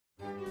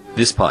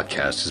This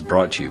podcast is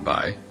brought to you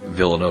by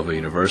Villanova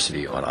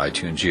University on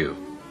iTunes U.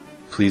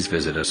 Please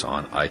visit us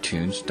on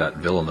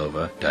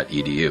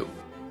itunes.villanova.edu.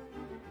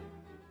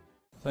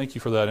 Thank you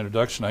for that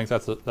introduction. I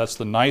think that's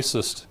the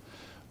nicest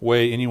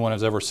way anyone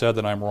has ever said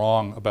that I'm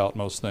wrong about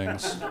most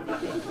things,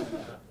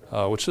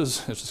 which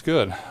is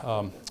good.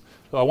 So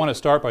I want to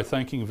start by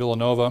thanking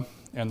Villanova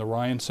and the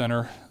Ryan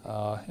Center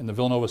and the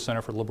Villanova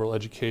Center for Liberal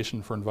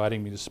Education for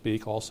inviting me to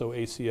speak, also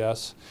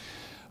ACS.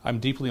 I'm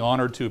deeply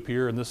honored to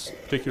appear in this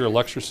particular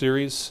lecture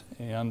series,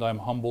 and I'm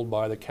humbled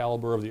by the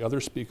caliber of the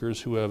other speakers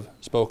who have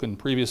spoken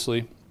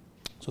previously.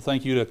 So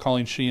thank you to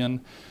Colleen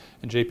Sheehan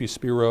and J.P.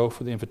 Spiro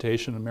for the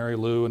invitation, and Mary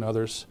Lou and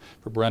others,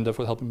 for Brenda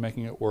for helping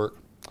making it work.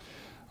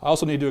 I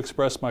also need to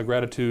express my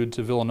gratitude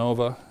to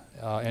Villanova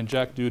and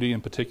Jack Duty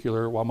in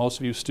particular. While most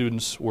of you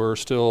students were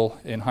still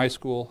in high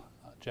school,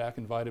 Jack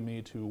invited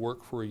me to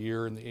work for a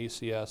year in the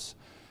ACS.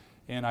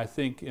 And I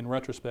think in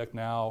retrospect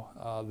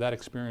now, that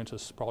experience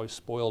has probably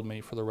spoiled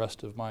me for the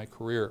rest of my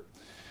career.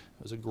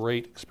 It was a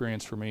great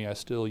experience for me. I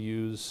still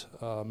use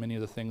many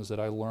of the things that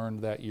I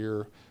learned that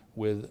year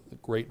with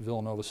great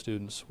Villanova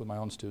students, with my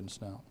own students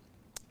now.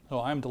 So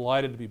I'm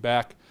delighted to be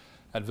back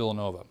at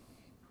Villanova.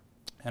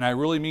 And I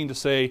really mean to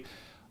say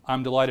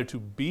I'm delighted to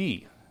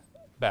be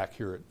back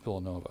here at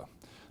Villanova,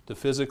 to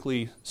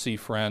physically see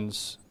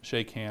friends,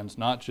 shake hands,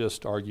 not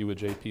just argue with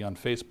JP on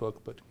Facebook,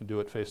 but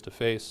do it face to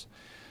face,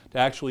 to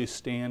actually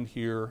stand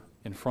here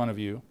in front of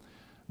you,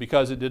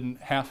 because it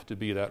didn't have to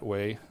be that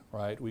way,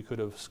 right? We could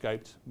have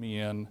Skyped me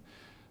in,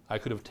 I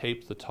could have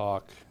taped the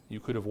talk,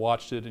 you could have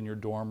watched it in your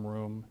dorm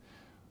room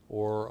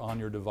or on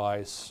your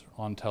device,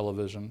 on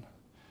television.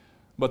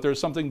 But there's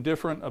something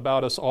different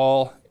about us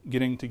all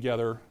getting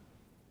together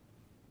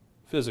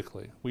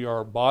physically. We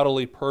are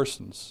bodily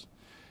persons.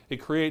 It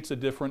creates a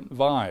different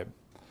vibe.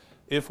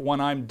 If when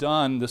I'm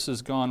done this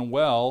has gone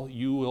well,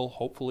 you will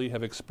hopefully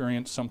have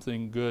experienced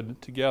something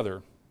good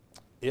together.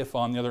 If,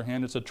 on the other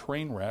hand, it's a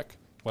train wreck,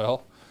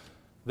 well,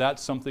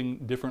 that's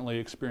something differently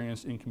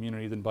experienced in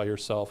community than by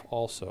yourself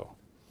also.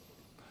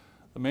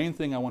 The main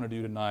thing I want to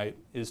do tonight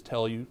is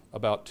tell you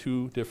about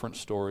two different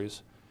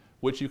stories,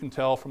 which you can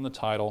tell from the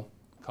title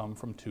come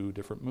from two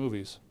different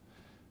movies.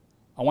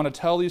 I want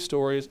to tell these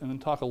stories and then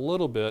talk a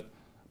little bit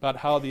about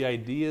how the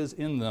ideas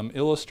in them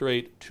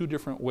illustrate two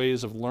different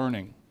ways of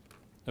learning,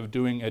 of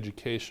doing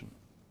education.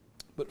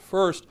 But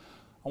first,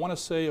 I want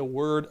to say a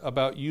word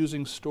about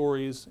using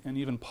stories and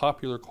even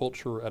popular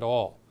culture at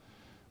all.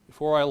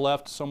 Before I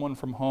left, someone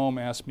from home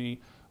asked me,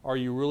 are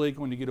you really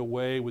going to get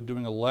away with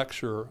doing a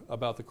lecture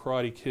about The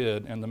Karate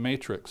Kid and The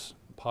Matrix,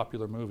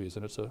 popular movies?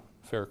 And it's a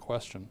fair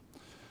question.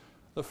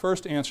 The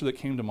first answer that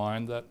came to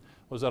mind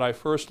was that I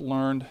first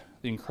learned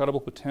the incredible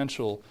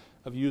potential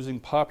of using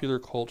popular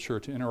culture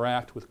to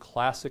interact with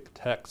classic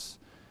texts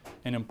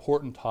and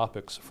important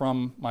topics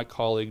from my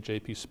colleague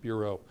J.P.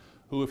 Spiro,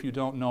 who, if you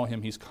don't know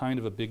him, he's kind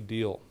of a big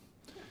deal.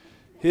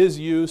 His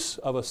use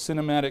of a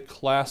cinematic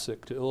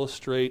classic to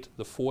illustrate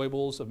the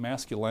foibles of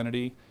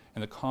masculinity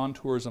and the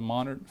contours of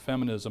modern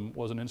feminism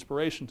was an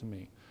inspiration to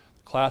me.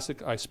 The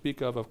classic I speak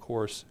of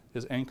course,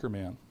 is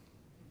Anchorman.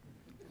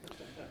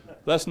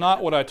 That's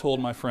not what I told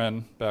my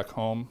friend back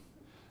home.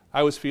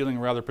 I was feeling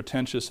rather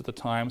pretentious at the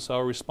time, so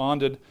I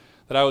responded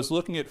that I was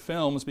looking at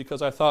films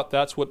because I thought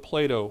that's what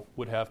Plato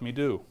would have me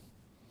do.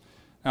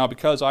 Now,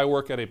 because I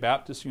work at a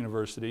Baptist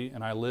university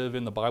and I live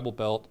in the Bible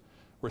Belt,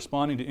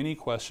 responding to any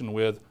question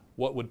with,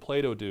 what would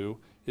Plato do,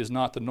 is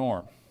not the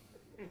norm.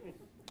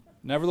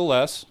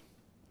 Nevertheless,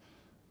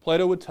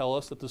 Plato would tell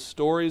us that the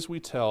stories we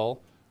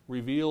tell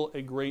reveal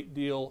a great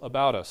deal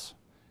about us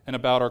and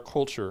about our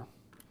culture.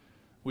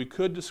 We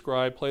could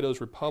describe Plato's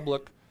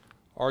Republic,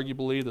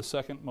 arguably the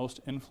second most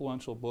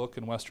influential book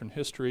in Western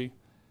history,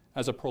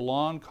 as a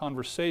prolonged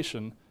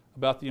conversation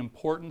about the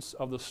importance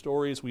of the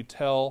stories we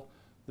tell,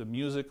 the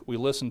music we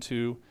listen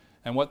to,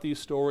 and what these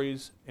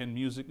stories and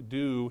music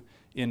do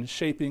in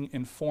shaping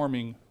and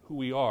forming who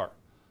we are.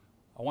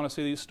 I want to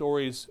say these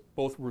stories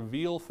both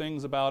reveal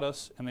things about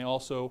us and they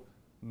also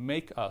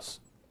make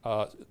us,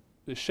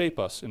 shape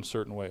us in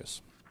certain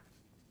ways.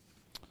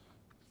 To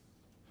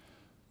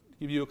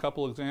give you a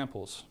couple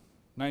examples.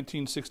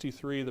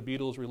 1963, the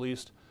Beatles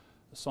released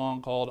a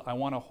song called I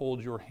Want to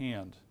Hold Your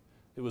Hand.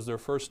 It was their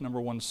first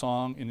 #1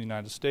 song in the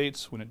United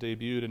States when it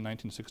debuted in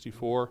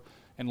 1964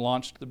 and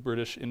launched the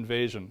British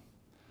invasion.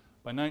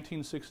 By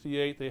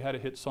 1968, they had a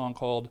hit song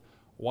called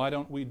Why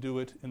Don't We Do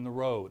It in the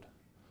Road?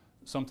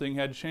 Something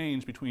had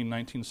changed between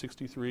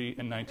 1963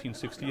 and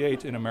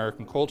 1968 in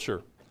American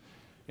culture.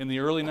 In the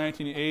early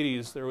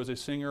 1980s, there was a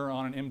singer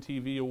on an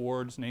MTV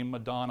Awards named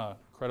Madonna,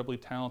 incredibly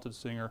talented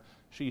singer.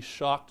 She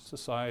shocked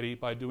society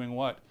by doing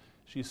what?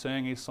 She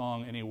sang a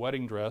song in a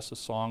wedding dress. The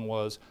song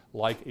was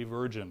Like a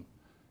Virgin.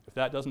 If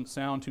that doesn't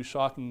sound too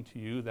shocking to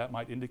you, that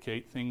might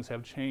indicate things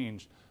have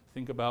changed.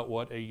 Think about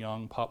what a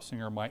young pop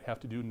singer might have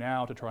to do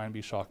now to try and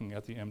be shocking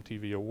at the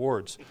MTV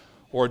Awards,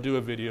 or do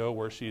a video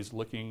where she's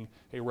licking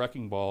a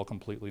wrecking ball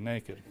completely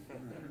naked.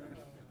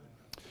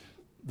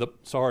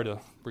 Sorry to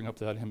bring up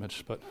that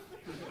image, but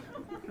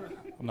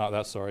I'm not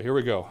that sorry. Here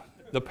we go.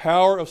 The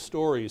power of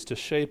stories to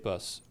shape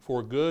us,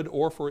 for good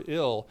or for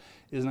ill,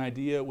 is an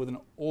idea with an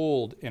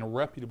old and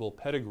reputable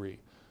pedigree.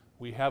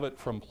 We have it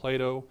from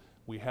Plato,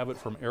 we have it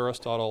from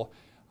Aristotle.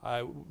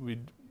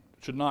 We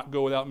should not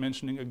go without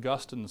mentioning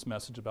Augustine's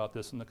message about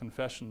this in the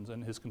Confessions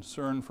and his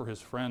concern for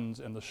his friends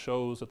and the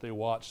shows that they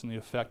watch and the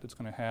effect it's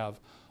going to have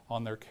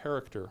on their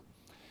character.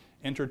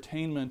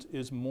 Entertainment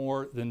is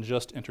more than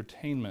just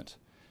entertainment.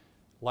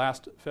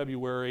 Last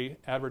February,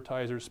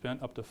 advertisers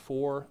spent up to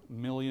 $4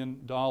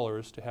 million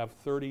to have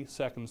 30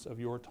 seconds of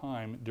your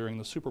time during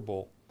the Super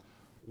Bowl.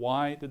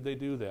 Why did they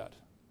do that?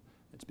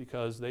 It's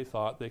because they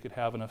thought they could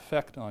have an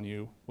effect on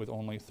you with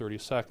only 30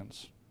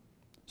 seconds.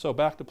 So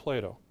back to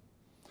Plato.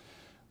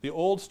 The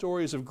old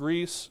stories of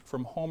Greece,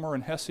 from Homer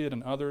and Hesiod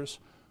and others,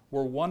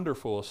 were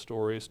wonderful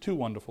stories, too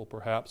wonderful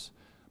perhaps,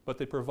 but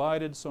they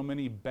provided so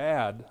many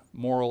bad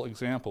moral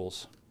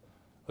examples.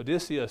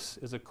 Odysseus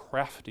is a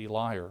crafty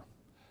liar.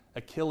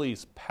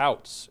 Achilles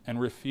pouts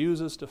and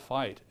refuses to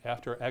fight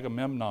after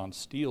Agamemnon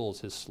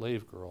steals his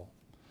slave girl.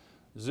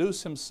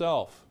 Zeus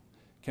himself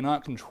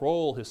cannot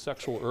control his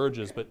sexual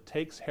urges but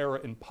takes Hera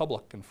in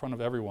public in front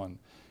of everyone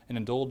and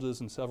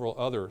indulges in several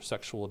other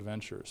sexual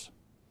adventures.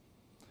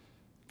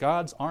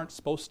 Gods aren't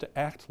supposed to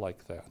act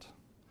like that.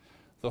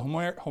 The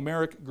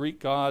Homeric Greek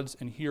gods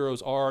and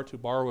heroes are, to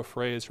borrow a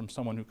phrase from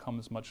someone who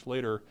comes much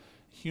later,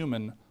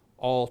 human,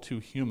 all too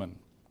human.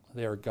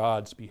 They are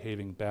gods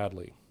behaving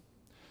badly.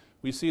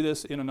 We see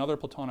this in another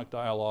Platonic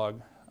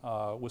dialogue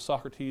with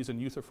Socrates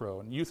and Euthyphro.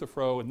 And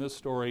Euthyphro in this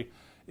story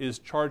is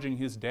charging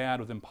his dad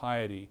with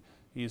impiety.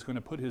 He's going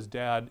to put his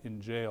dad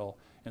in jail.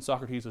 And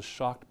Socrates is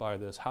shocked by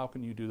this. How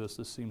can you do this?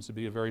 This seems to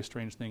be a very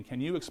strange thing.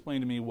 Can you explain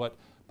to me what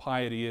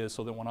piety is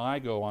so that when I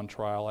go on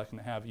trial I can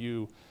have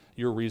your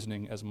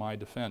reasoning as my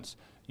defense?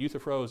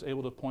 Euthyphro is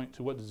able to point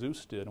to what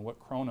Zeus did and what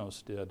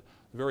Kronos did.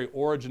 The very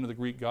origin of the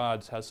Greek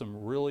gods has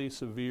some really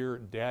severe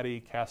daddy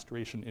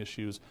castration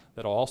issues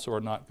that also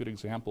are not good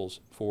examples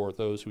for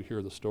those who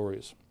hear the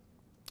stories.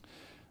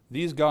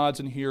 These gods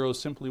and heroes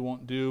simply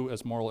won't do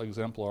as moral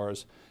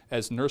exemplars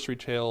as nursery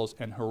tales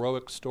and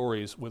heroic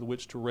stories with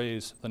which to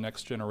raise the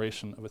next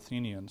generation of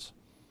Athenians.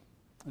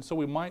 And so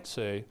we might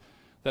say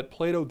that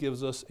Plato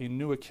gives us a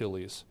new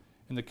Achilles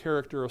in the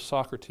character of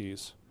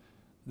Socrates.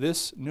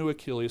 This new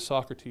Achilles,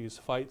 Socrates,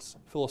 fights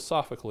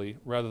philosophically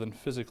rather than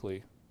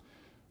physically.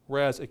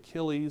 Whereas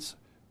Achilles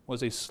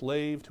was a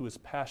slave to his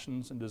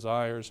passions and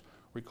desires,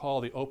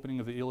 recall the opening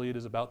of the Iliad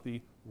is about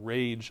the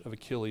rage of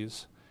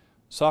Achilles.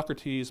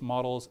 Socrates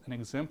models an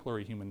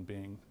exemplary human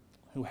being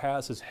who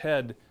has his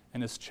head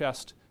and his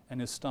chest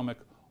and his stomach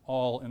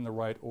all in the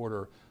right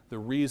order. The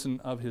reason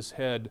of his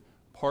head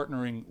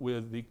partnering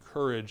with the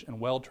courage and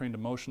well-trained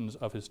emotions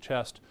of his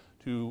chest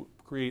to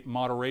create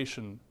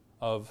moderation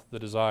of the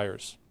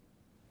desires.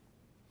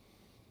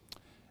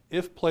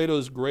 If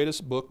Plato's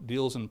greatest book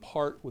deals in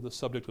part with the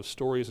subject of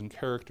stories and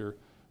character,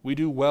 we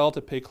do well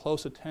to pay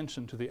close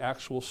attention to the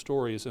actual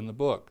stories in the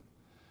book.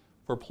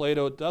 For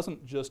Plato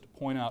doesn't just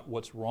point out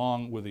what's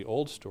wrong with the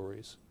old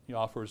stories, he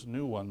offers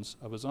new ones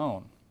of his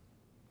own.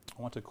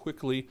 I want to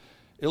quickly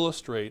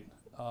illustrate,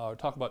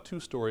 talk about two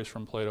stories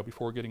from Plato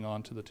before getting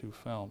on to the two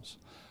films.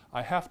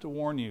 I have to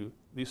warn you,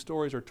 these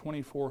stories are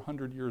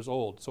 2,400 years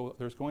old, so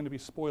there's going to be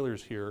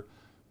spoilers here,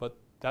 but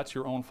that's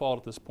your own fault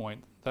at this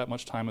point. That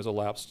much time has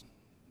elapsed,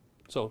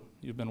 so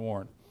you've been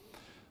warned.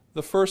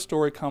 The first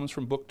story comes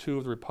from Book 2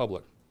 of the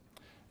Republic.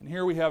 And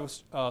here we have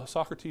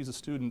Socrates'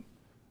 student,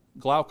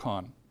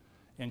 Glaucon.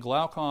 And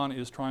Glaucon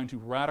is trying to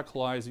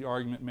radicalize the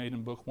argument made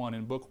in Book 1.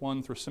 In Book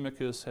 1,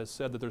 Thrasymachus has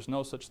said that there's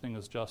no such thing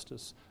as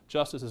justice.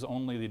 Justice is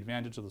only the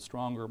advantage of the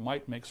stronger.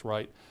 Might makes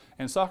right.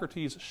 And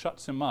Socrates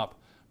shuts him up,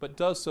 but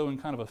does so in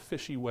kind of a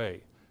fishy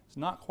way. It's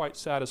not quite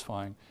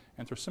satisfying.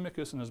 And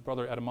Thrasymachus and his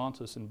brother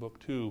Adeimantus in Book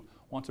 2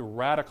 want to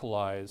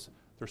radicalize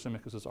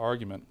Thrasymachus'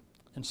 argument.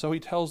 And so he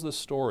tells this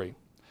story.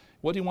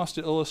 What he wants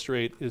to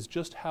illustrate is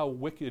just how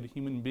wicked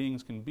human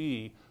beings can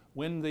be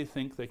when they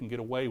think they can get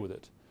away with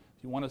it.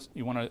 If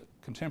you want a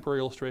contemporary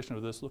illustration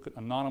of this, look at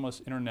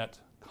anonymous internet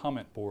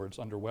comment boards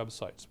under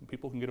websites. When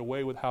people can get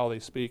away with how they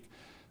speak,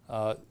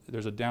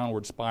 there's a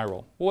downward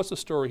spiral. Well, what's the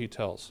story he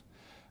tells?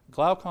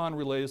 Glaucon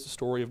relays the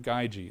story of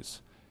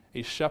Gyges,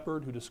 a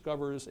shepherd who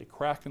discovers a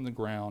crack in the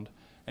ground,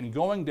 and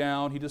going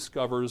down he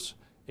discovers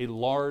a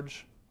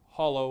large,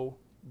 hollow,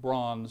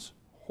 bronze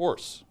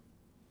horse.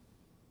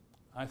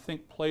 I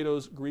think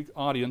Plato's Greek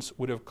audience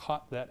would have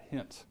caught that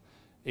hint,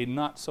 a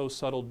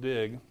not-so-subtle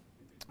dig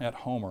at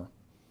Homer.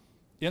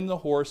 In the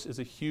horse is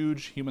a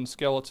huge human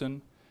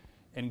skeleton,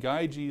 and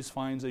Gyges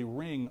finds a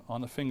ring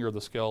on the finger of the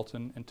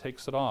skeleton and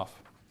takes it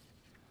off.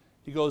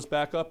 He goes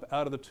back up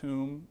out of the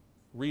tomb,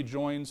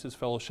 rejoins his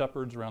fellow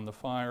shepherds around the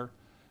fire,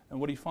 and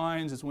what he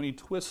finds is when he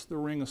twists the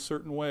ring a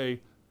certain way,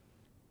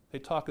 they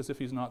talk as if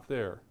he's not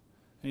there.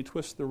 And he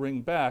twists the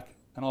ring back,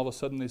 and all of a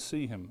sudden they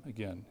see him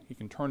again. He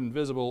can turn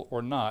invisible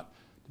or not,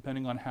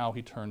 depending on how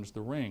he turns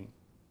the ring.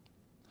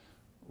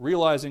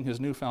 Realizing his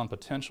newfound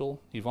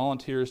potential, he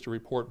volunteers to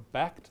report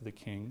back to the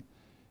king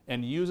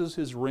and uses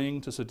his ring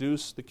to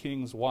seduce the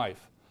king's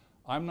wife,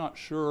 I'm not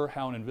sure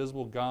how an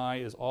invisible guy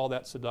is all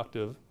that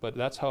seductive, but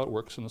that's how it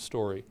works in the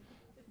story.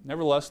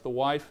 Nevertheless, the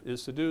wife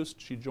is seduced,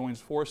 she joins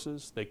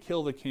forces, they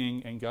kill the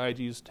king, and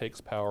Gyges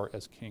takes power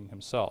as king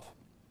himself.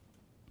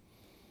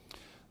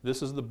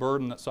 This is the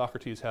burden that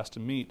Socrates has to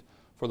meet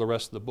for the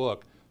rest of the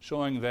book,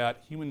 showing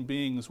that human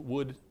beings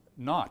would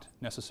not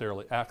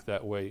necessarily act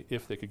that way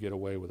if they could get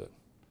away with it.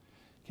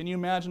 Can you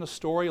imagine a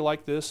story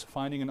like this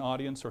finding an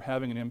audience or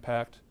having an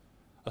impact?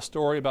 A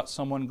story about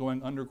someone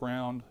going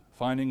underground,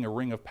 finding a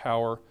ring of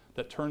power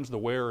that turns the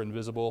wearer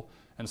invisible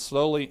and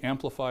slowly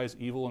amplifies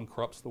evil and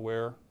corrupts the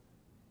wearer?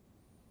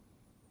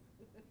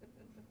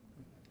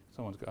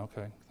 Someone's got,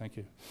 okay, thank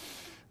you.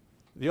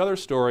 The other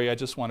story I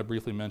just want to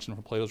briefly mention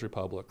from Plato's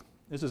Republic.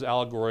 This is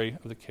Allegory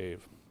of the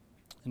Cave.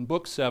 In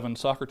Book 7,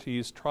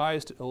 Socrates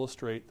tries to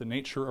illustrate the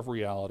nature of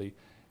reality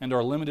and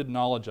our limited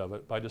knowledge of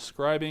it by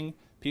describing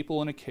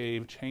people in a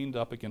cave chained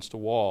up against a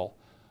wall,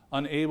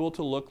 unable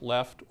to look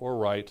left or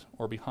right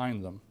or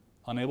behind them,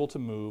 unable to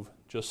move,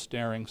 just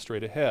staring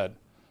straight ahead.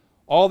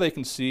 All they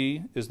can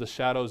see is the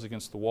shadows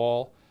against the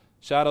wall,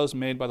 shadows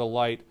made by the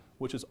light,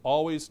 which is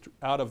always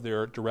out of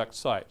their direct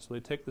sight. So they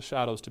take the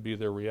shadows to be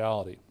their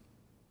reality.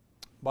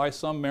 By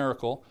some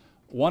miracle,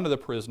 one of the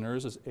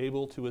prisoners is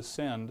able to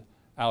ascend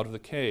out of the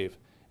cave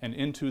and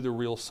into the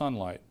real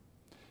sunlight.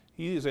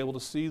 He is able to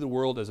see the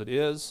world as it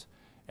is,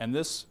 and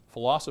this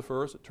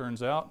philosopher, as it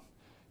turns out,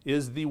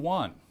 is the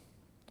one.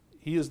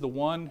 He is the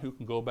one who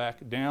can go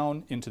back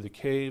down into the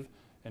cave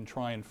and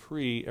try and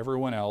free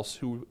everyone else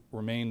who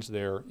remains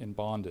there in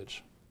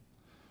bondage.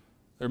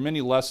 There are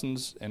many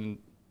lessons, and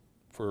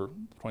for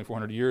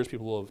 2,400 years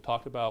people have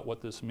talked about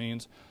what this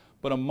means,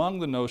 but among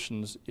the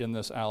notions in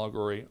this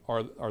allegory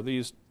are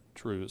these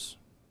truths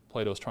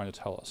Plato is trying to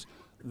tell us.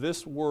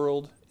 This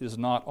world is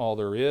not all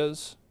there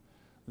is.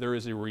 There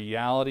is a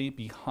reality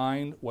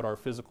behind what our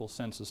physical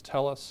senses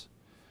tell us.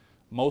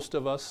 Most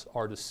of us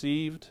are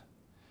deceived,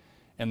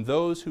 and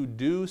those who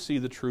do see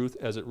the truth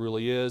as it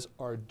really is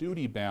are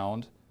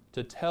duty-bound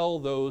to tell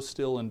those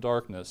still in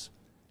darkness,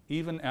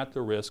 even at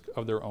the risk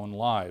of their own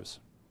lives,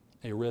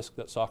 a risk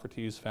that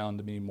Socrates found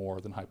to be more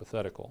than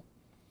hypothetical.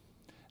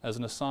 As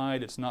an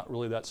aside, it's not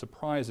really that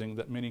surprising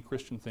that many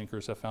Christian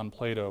thinkers have found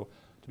Plato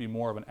to be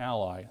more of an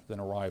ally than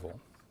a rival.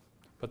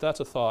 But that's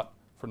a thought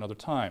for another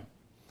time.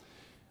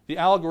 The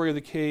allegory of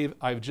the cave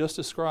I've just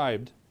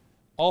described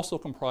also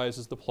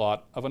comprises the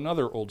plot of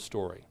another old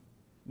story.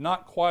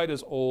 Not quite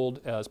as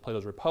old as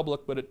Plato's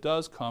Republic, but it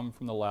does come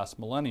from the last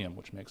millennium,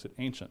 which makes it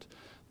ancient.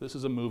 This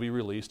is a movie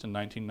released in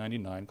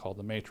 1999 called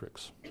The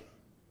Matrix.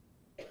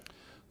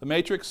 The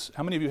Matrix,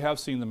 how many of you have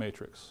seen The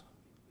Matrix?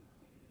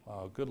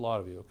 A good lot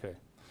of you, okay.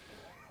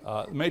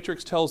 The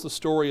Matrix tells the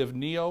story of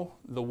Neo,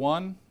 the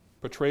One,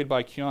 portrayed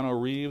by Keanu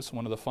Reeves,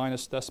 one of the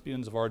finest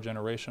thespians of our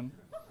generation.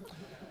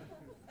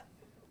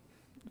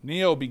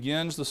 Neo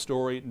begins the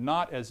story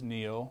not as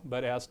Neo,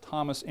 but as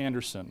Thomas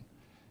Anderson,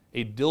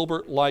 a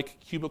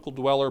Dilbert-like cubicle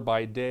dweller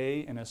by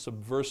day and a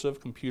subversive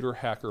computer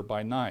hacker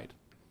by night.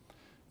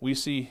 We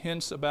see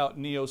hints about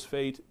Neo's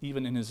fate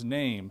even in his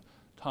name.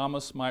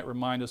 Thomas might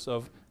remind us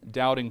of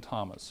Doubting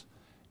Thomas.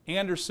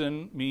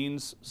 Anderson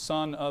means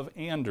son of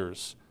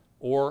Anders,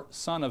 or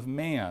son of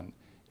man,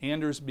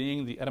 Anders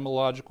being the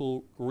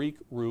etymological Greek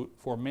root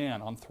for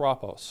man,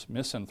 anthropos,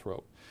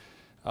 misanthrope.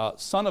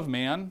 Son of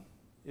man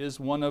is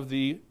one of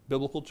the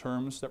biblical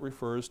terms that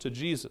refers to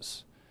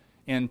Jesus.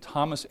 And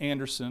Thomas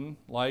Anderson,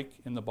 like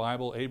in the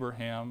Bible,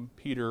 Abraham,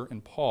 Peter,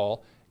 and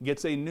Paul,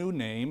 gets a new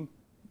name,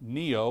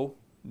 Neo,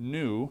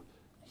 new.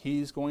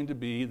 He's going to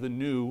be the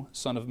new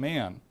Son of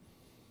Man.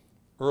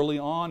 Early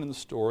on in the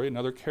story,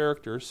 another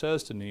character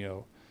says to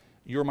Neo,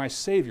 "You're my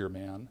Savior,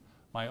 man,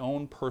 my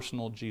own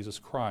personal Jesus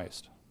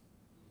Christ."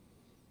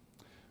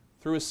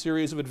 Through a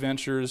series of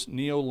adventures,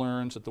 Neo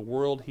learns that the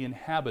world he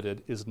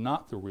inhabited is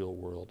not the real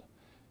world.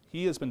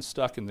 He has been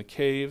stuck in the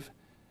cave,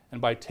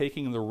 and by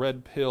taking the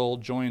red pill,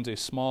 joins a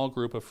small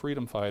group of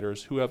freedom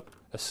fighters who have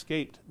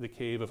escaped the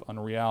cave of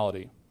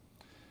unreality.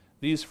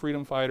 These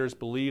freedom fighters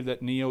believe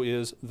that Neo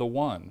is the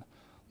one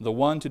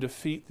to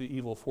defeat the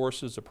evil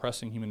forces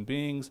oppressing human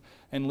beings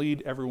and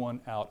lead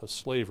everyone out of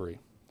slavery.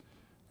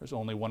 There's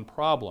only one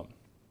problem.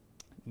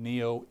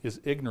 Neo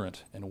is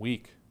ignorant and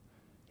weak.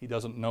 He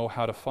doesn't know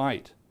how to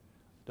fight,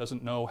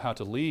 doesn't know how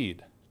to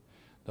lead,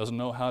 doesn't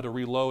know how to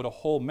reload a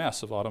whole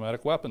mess of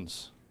automatic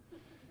weapons.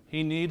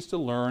 He needs to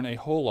learn a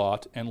whole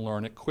lot and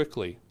learn it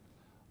quickly.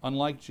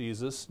 Unlike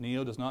Jesus,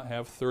 Neo does not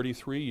have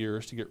 33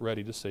 years to get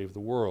ready to save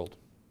the world.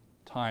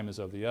 Time is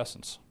of the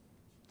essence.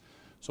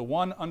 So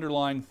one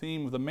underlying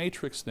theme of The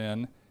Matrix,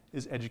 then,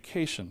 is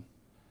education.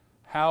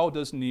 How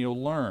does Neo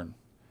learn?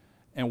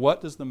 And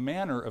what does the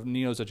manner of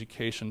Neo's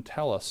education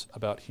tell us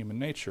about human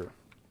nature?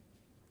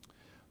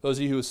 Those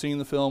of you who have seen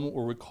the film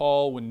will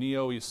recall when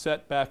Neo is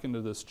set back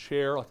into this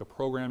chair, like a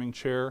programming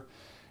chair,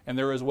 and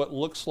there is what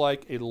looks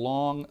like a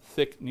long,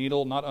 thick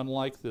needle, not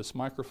unlike this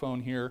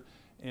microphone here,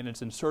 and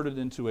it's inserted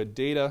into a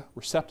data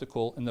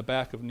receptacle in the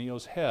back of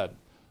Neo's head,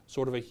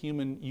 sort of a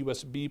human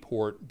USB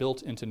port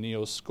built into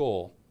Neo's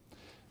skull.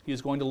 He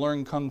is going to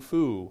learn Kung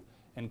Fu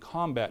and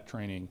combat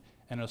training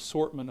an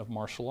assortment of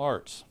martial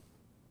arts.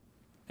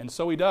 And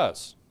so he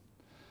does.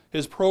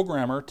 His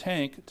programmer,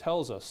 Tank,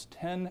 tells us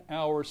 10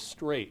 hours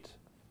straight,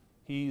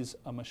 he's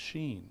a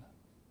machine.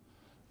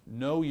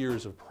 No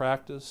years of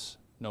practice,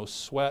 no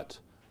sweat,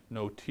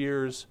 no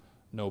tears,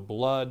 no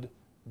blood,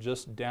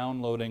 just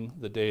downloading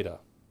the data.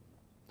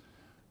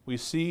 We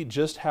see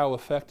just how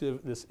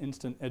effective this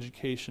instant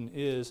education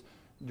is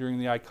during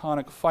the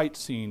iconic fight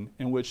scene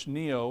in which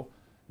Neo,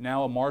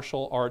 now a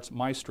martial arts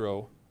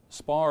maestro,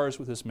 spars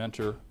with his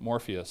mentor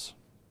Morpheus.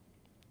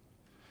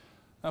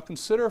 Now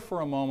consider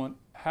for a moment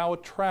how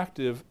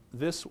attractive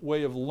this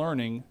way of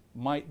learning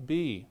might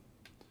be,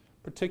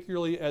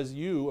 particularly as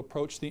you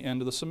approach the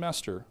end of the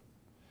semester.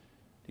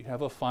 You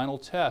have a final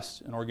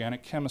test in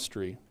organic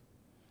chemistry.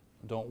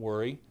 Don't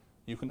worry,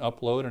 you can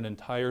upload an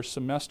entire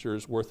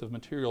semester's worth of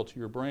material to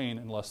your brain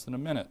in less than a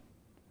minute.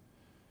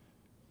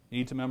 You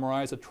need to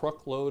memorize a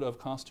truckload of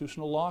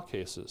constitutional law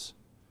cases.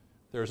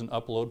 There's an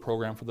upload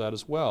program for that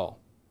as well.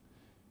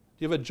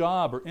 You have a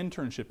job or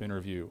internship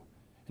interview,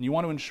 and you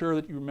want to ensure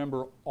that you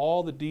remember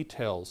all the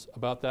details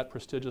about that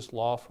prestigious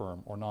law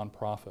firm or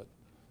nonprofit.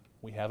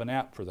 We have an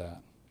app for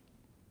that.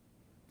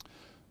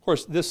 Of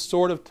course, this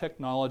sort of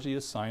technology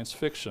is science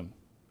fiction,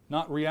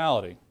 not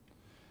reality.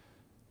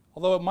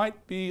 Although it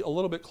might be a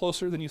little bit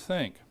closer than you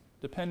think,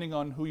 depending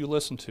on who you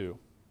listen to.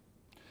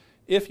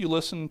 If you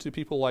listen to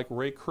people like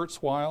Ray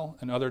Kurzweil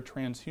and other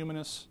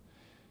transhumanists,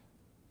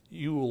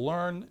 you will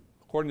learn,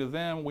 according to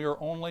them, we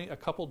are only a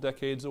couple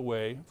decades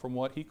away from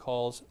what he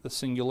calls the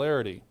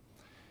singularity.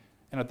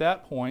 And at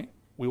that point,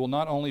 we will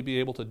not only be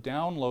able to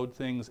download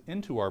things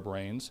into our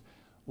brains,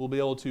 we'll be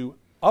able to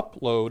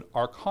upload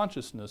our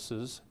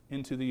consciousnesses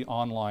into the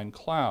online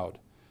cloud.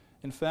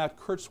 In fact,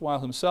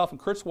 Kurzweil himself, and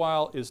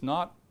Kurzweil is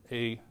not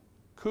a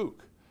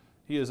kook.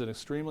 He is an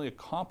extremely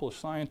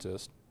accomplished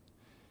scientist.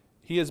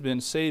 He has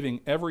been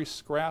saving every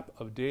scrap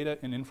of data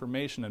and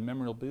information and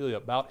memorabilia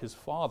about his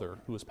father,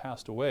 who has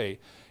passed away,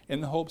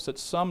 in the hopes that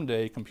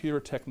someday computer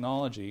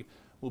technology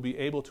will be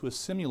able to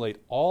assimilate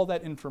all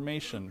that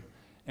information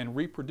and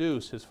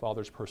reproduce his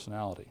father's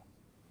personality.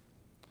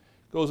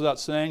 It goes without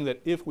saying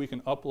that if we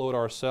can upload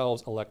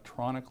ourselves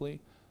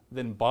electronically,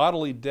 then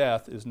bodily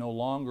death is no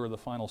longer the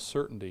final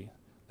certainty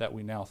that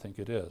we now think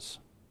it is.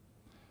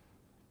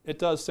 It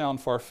does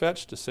sound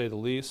far-fetched, to say the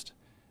least,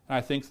 and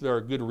I think there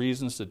are good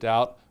reasons to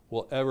doubt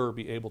we'll ever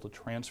be able to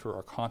transfer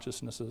our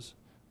consciousnesses,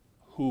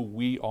 who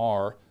we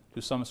are,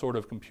 to some sort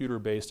of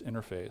computer-based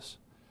interface.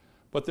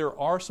 But there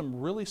are some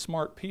really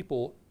smart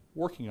people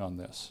working on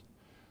this.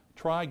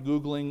 Try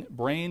Googling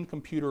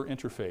brain-computer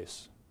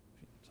interface.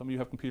 Some of you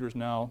have computers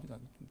now,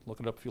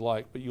 look it up if you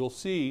like, but you'll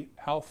see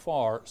how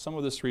far some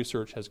of this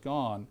research has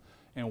gone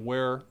and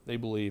where they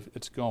believe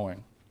it's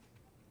going.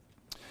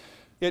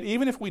 Yet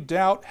even if we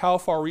doubt how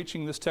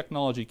far-reaching this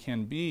technology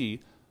can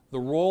be, the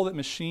role that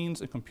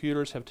machines and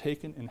computers have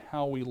taken in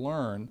how we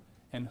learn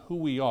and who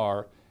we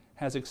are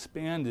has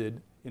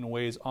expanded in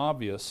ways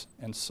obvious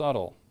and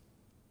subtle.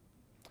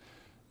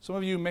 Some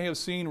of you may have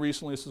seen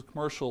recently, this is a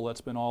commercial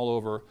that's been all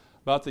over,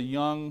 about the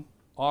young,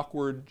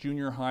 awkward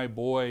junior high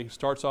boy who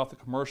starts off the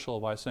commercial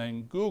by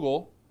saying,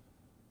 "Google,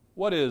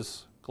 what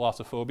is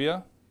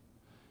glossophobia?"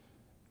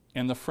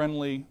 And the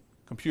friendly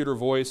computer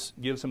voice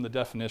gives him the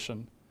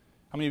definition.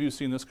 How many of you have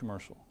seen this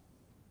commercial?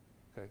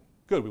 Okay,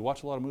 good. We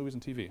watch a lot of movies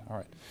and TV. All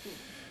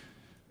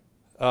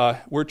right.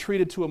 We're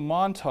treated to a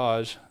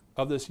montage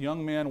of this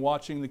young man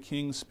watching the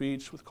King's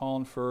Speech with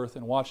Colin Firth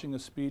and watching a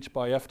speech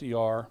by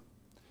FDR.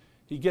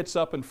 He gets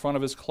up in front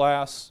of his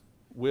class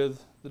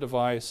with the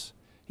device.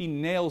 He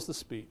nails the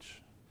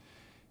speech.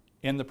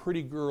 And the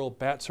pretty girl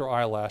bats her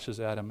eyelashes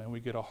at him, and we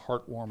get a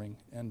heartwarming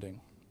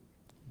ending.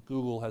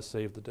 Google has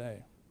saved the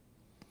day.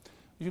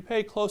 If you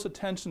pay close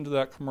attention to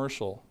that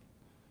commercial,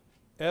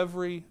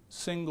 every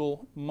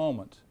single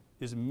moment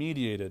is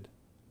mediated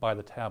by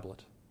the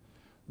tablet.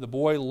 The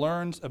boy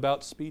learns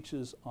about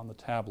speeches on the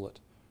tablet,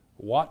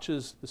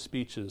 watches the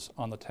speeches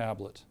on the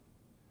tablet,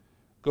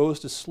 goes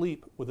to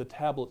sleep with a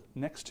tablet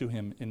next to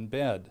him in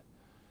bed.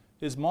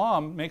 His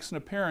mom makes an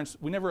appearance.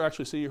 We never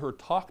actually see her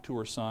talk to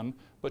her son,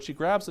 but she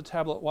grabs the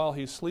tablet while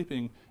he's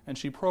sleeping and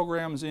she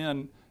programs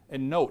in a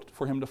note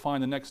for him to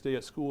find the next day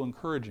at school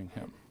encouraging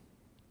him.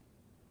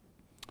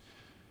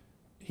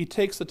 He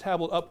takes the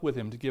tablet up with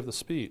him to give the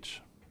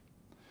speech.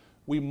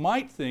 We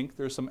might think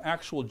there's some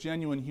actual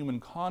genuine human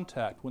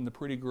contact when the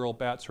pretty girl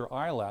bats her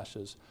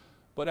eyelashes,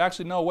 but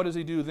actually no, what does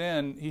he do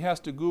then? He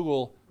has to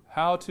Google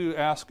how to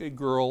ask a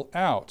girl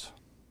out.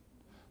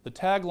 The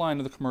tagline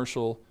of the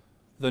commercial,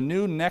 "The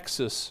new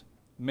Nexus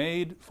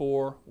made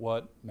for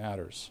what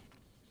matters."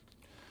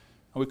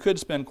 And we could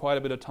spend quite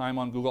a bit of time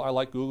on Google. I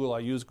like Google, I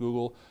use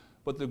Google,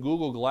 but the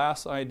Google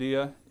Glass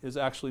idea is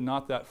actually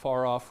not that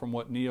far off from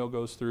what Neo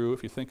goes through,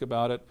 if you think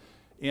about it.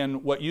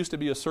 And what used to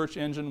be a search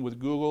engine with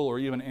Google or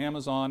even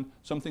Amazon,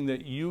 something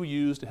that you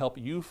use to help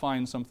you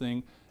find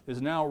something,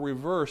 is now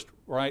reversed,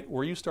 right,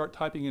 where you start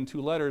typing in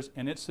 2 letters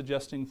and it's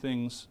suggesting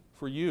things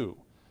for you.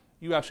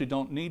 you actually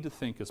don't need to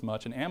think as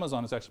much, and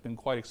Amazon has actually been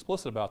quite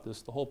explicit about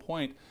this. The whole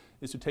point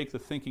is to take the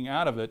thinking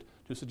out of it,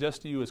 to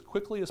suggest to you as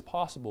quickly as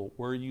possible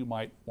where you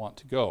might want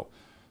to go.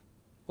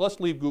 Let's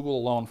leave Google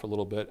alone for a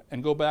little bit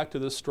and go back to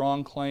this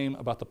strong claim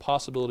about the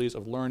possibilities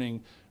of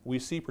learning we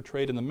see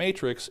portrayed in The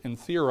Matrix and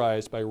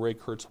theorized by Ray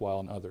Kurzweil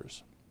and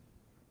others.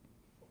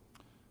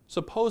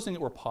 Supposing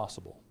it were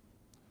possible,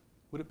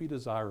 would it be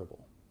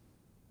desirable?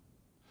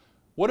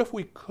 What if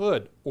we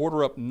could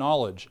order up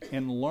knowledge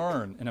and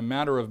learn in a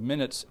matter of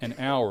minutes and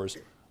hours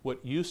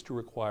what used to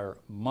require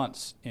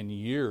months and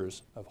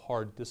years of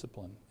hard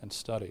discipline and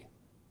study?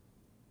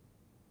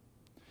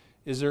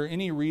 Is there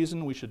any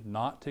reason we should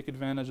not take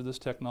advantage of this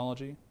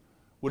technology?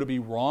 Would it be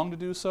wrong to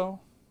do so?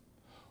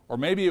 Or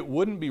maybe it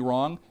wouldn't be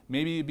wrong,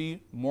 maybe it'd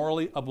be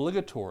morally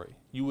obligatory.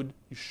 You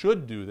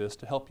should do this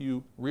to help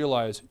you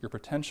realize your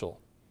potential.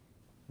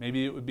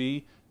 Maybe it would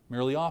be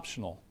merely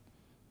optional,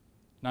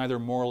 neither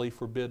morally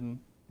forbidden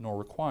nor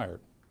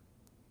required.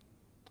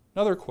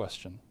 Another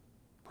question,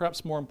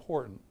 perhaps more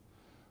important.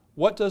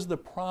 What does the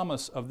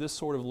promise of this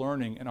sort of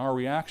learning and our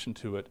reaction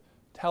to it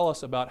tell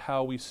us about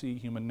how we see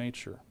human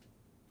nature?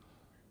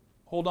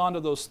 Hold on to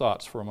those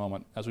thoughts for a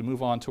moment as we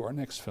move on to our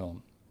next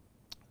film.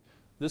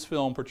 This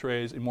film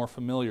portrays a more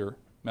familiar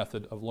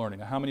method of learning.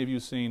 Now, how many of you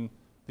have seen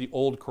The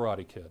Old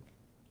Karate Kid?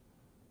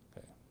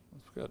 Okay,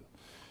 that's good.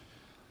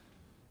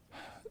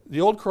 The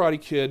Old Karate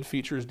Kid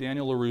features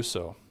Daniel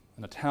LaRusso,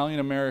 an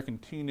Italian-American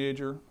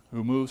teenager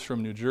who moves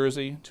from New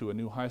Jersey to a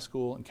new high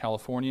school in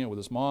California with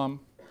his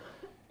mom.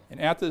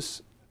 And at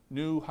this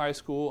new high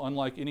school,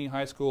 unlike any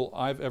high school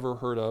I've ever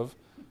heard of,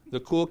 the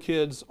cool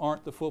kids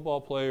aren't the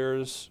football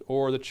players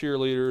or the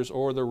cheerleaders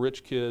or the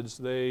rich kids.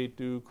 They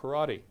do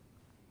karate.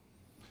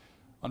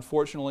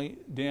 Unfortunately,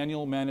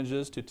 Daniel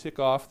manages to tick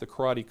off the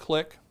karate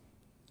clique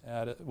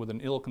with an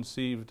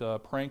ill-conceived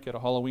prank at a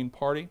Halloween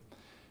party,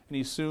 and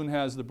he soon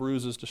has the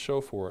bruises to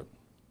show for it.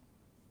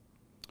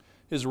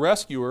 His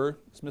rescuer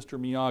is Mr.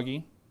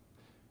 Miyagi,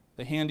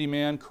 the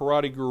handyman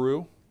karate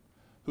guru,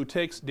 who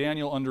takes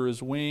Daniel under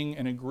his wing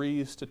and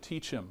agrees to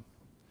teach him.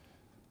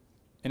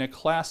 In a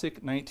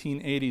classic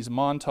 1980s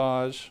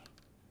montage,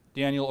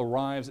 Daniel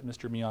arrives at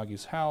Mr.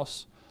 Miyagi's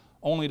house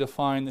only to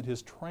find that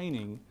his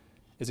training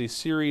is a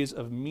series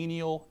of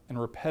menial and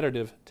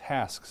repetitive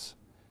tasks: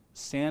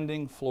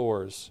 sanding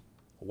floors,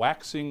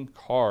 waxing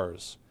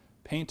cars,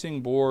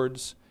 painting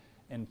boards,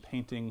 and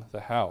painting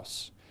the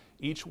house,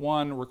 each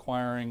one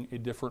requiring a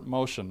different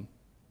motion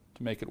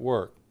to make it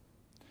work.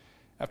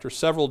 After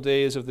several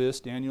days of this,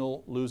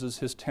 Daniel loses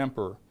his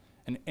temper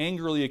and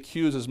angrily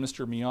accuses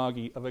Mr.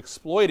 Miyagi of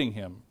exploiting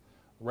him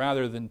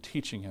rather than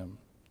teaching him.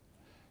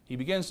 He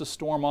begins to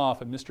storm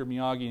off, and Mr.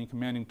 Miyagi, in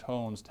commanding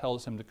tones,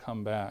 tells him to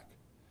come back.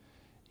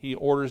 He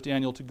orders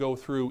Daniel to go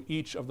through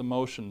each of the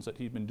motions that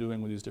he'd been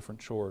doing with these different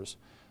chores.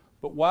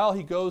 But while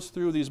he goes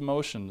through these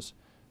motions,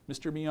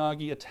 Mr.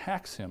 Miyagi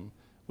attacks him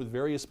with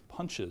various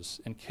punches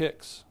and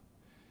kicks.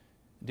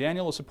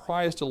 Daniel is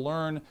surprised to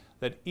learn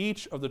that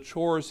each of the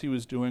chores he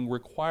was doing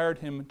required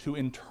him to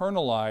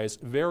internalize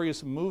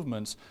various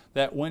movements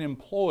that, when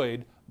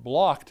employed,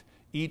 blocked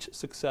each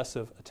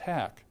successive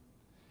attack.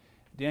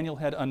 Daniel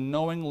had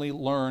unknowingly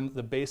learned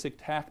the basic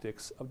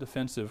tactics of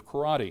defensive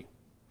karate.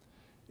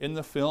 In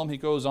the film, he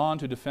goes on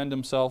to defend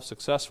himself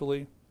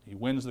successfully. He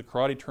wins the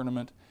karate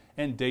tournament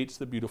and dates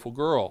the beautiful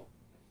girl.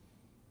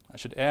 I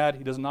should add,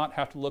 he does not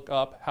have to look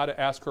up how to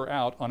ask her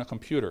out on a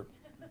computer.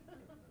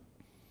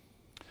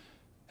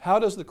 How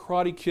does the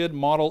Karate Kid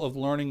model of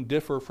learning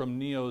differ from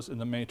Neo's in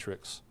The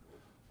Matrix?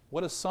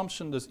 What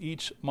assumption does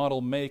each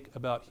model make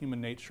about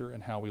human nature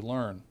and how we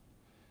learn?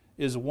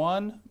 Is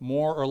one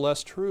more or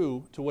less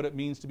true to what it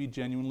means to be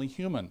genuinely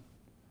human?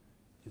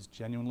 Is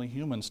genuinely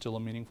human still a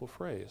meaningful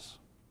phrase?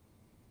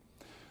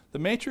 The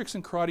Matrix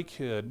and Karate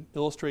Kid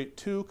illustrate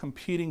two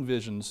competing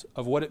visions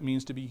of what it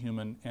means to be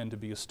human and to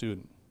be a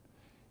student.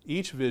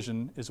 Each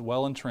vision is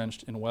well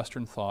entrenched in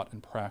Western thought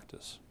and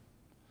practice.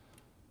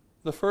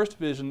 The first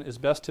vision is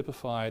best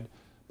typified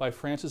by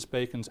Francis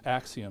Bacon's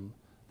axiom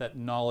that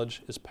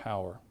knowledge is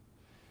power.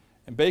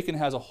 And Bacon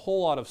has a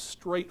whole lot of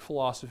straight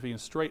philosophy and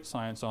straight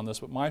science on this,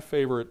 but my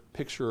favorite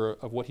picture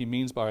of what he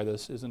means by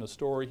this is in a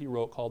story he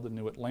wrote called The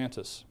New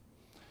Atlantis.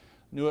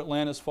 New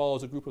Atlantis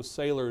follows a group of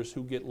sailors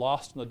who get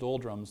lost in the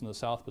doldrums in the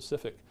South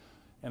Pacific,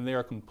 and they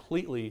are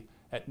completely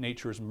at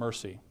nature's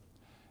mercy.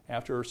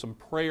 After some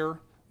prayer,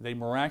 they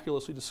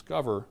miraculously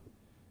discover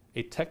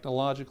a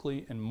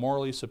technologically and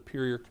morally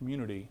superior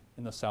community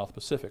in the South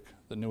Pacific,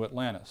 the New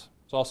Atlantis.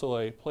 There's also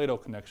a Plato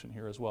connection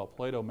here as well.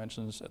 Plato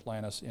mentions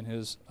Atlantis in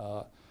his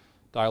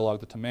dialogue,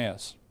 the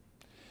Timaeus.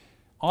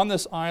 On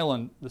this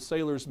island, the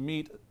sailors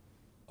meet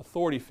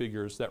authority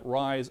figures that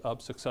rise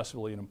up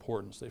successively in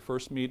importance. They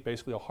first meet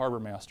basically a harbor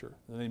master,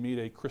 then they meet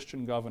a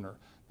Christian governor,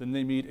 then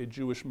they meet a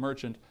Jewish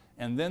merchant,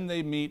 and then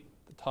they meet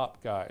the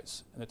top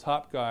guys. And the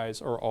top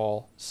guys are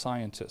all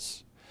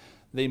scientists.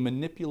 They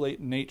manipulate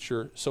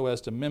nature so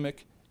as to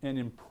mimic and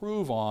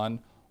improve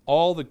on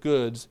all the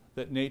goods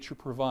that nature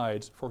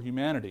provides for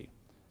humanity.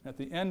 And at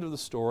the end of the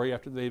story,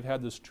 after they've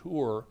had this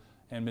tour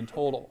and been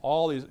told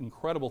all these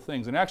incredible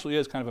things. And it actually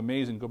is kind of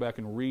amazing to go back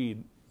and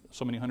read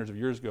so many hundreds of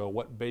years ago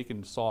what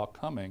Bacon saw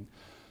coming.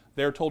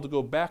 They're told to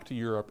go back to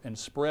Europe and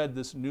spread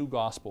this new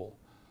gospel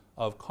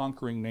of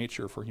conquering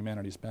nature for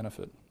humanity's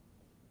benefit.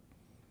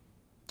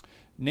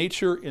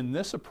 Nature in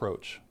this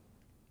approach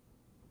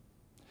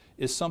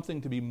is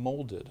something to be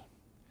molded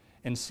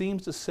and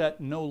seems to set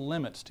no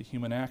limits to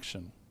human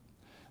action.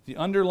 The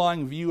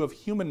underlying view of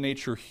human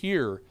nature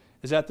here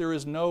is that there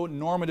is no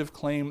normative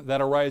claim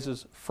that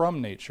arises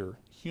from nature,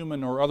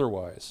 human or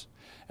otherwise,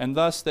 and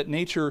thus that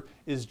nature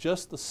is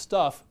just the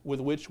stuff with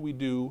which we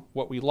do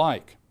what we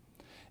like,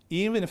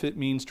 even if it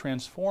means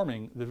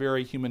transforming the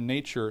very human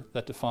nature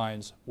that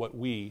defines what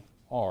we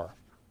are.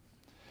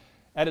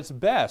 At its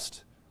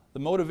best, the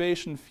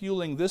motivation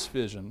fueling this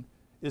vision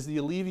is the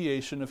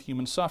alleviation of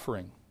human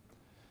suffering.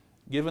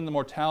 Given the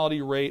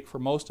mortality rate for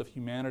most of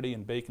humanity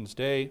in Bacon's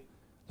day,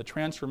 the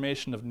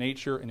transformation of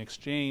nature in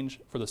exchange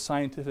for the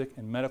scientific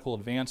and medical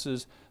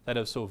advances that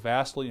have so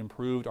vastly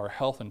improved our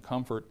health and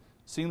comfort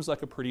seems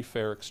like a pretty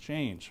fair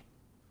exchange.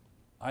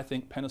 I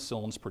think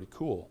penicillin's pretty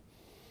cool.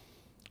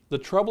 The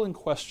troubling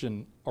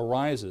question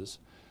arises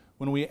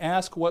when we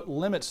ask what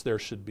limits there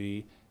should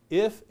be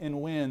if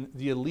and when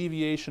the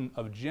alleviation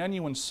of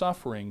genuine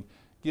suffering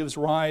gives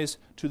rise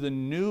to the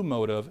new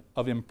motive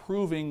of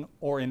improving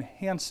or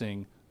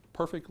enhancing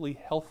perfectly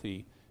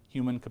healthy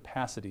human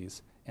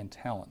capacities and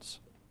talents.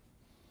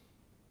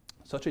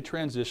 Such a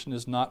transition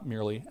is not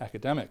merely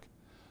academic.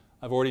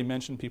 I've already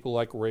mentioned people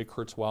like Ray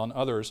Kurzweil and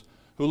others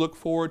who look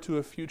forward to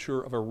a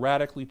future of a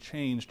radically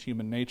changed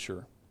human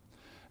nature.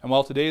 And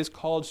while today's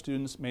college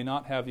students may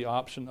not have the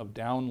option of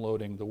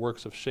downloading the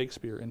works of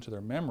Shakespeare into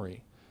their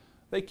memory,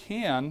 they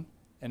can,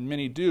 and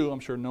many do, I'm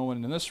sure no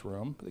one in this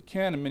room, but they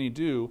can and many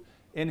do,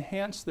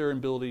 enhance their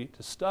ability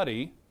to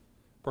study,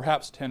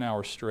 perhaps 10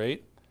 hours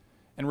straight,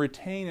 and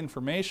retain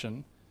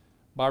information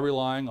by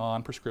relying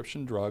on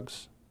prescription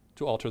drugs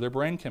to alter their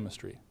brain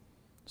chemistry.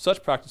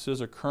 Such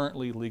practices are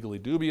currently legally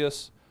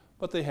dubious,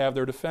 but they have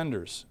their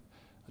defenders.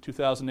 A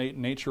 2008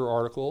 Nature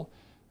article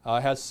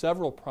has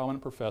several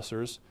prominent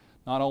professors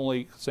not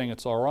only saying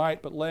it's all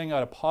right, but laying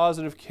out a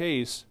positive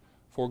case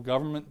for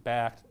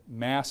government-backed,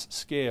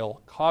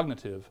 mass-scale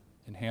cognitive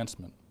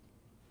enhancement.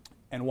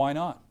 And why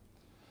not?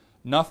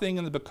 Nothing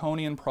in the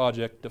Baconian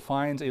project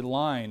defines a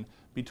line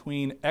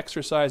between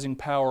exercising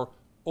power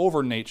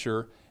over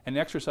nature and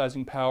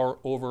exercising power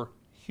over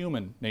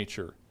human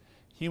nature.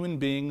 Human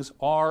beings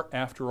are,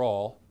 after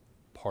all,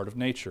 part of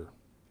nature.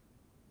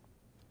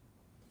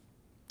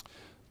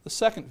 The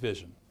second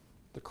vision,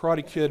 the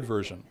Karate Kid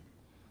version,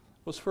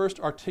 was first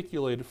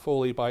articulated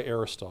fully by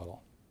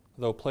Aristotle,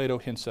 though Plato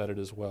hints at it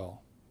as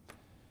well.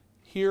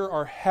 Here,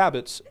 our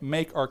habits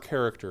make our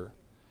character,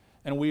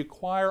 and we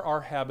acquire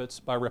our habits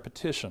by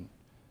repetition,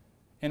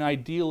 and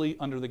ideally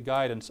under the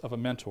guidance of a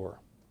mentor,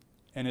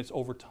 and it's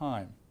over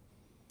time.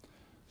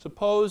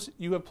 Suppose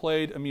you have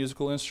played a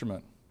musical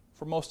instrument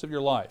for most of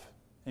your life,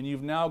 and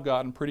you've now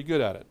gotten pretty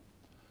good at it.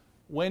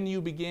 When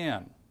you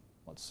began,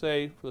 let's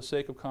say for the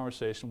sake of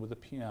conversation, with the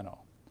piano,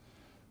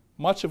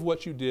 much of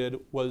what you did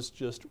was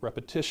just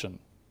repetition.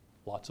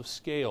 Lots of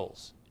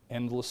scales,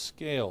 endless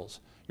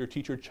scales. Your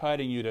teacher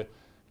chiding you to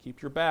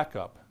keep your back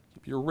up,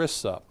 keep your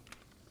wrists up.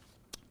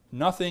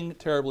 Nothing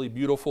terribly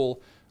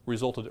beautiful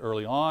resulted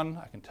early on.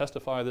 I can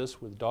testify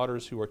this with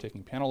daughters who are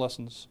taking piano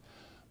lessons.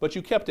 But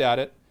you kept at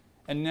it,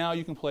 and now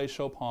you can play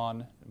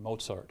Chopin and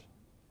Mozart.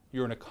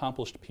 You're an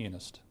accomplished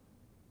pianist.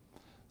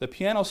 The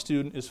piano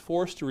student is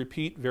forced to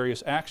repeat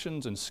various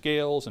actions and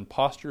scales and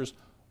postures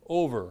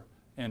over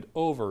and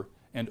over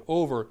and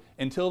over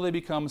until they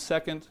become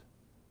second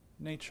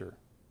nature.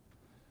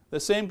 The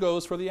same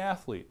goes for the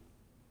athlete,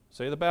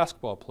 say the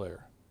basketball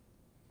player,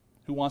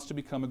 who wants to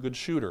become a good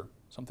shooter,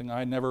 something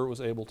I never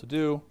was able to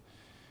do.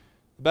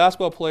 The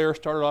basketball player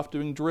started off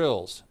doing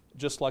drills,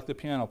 just like the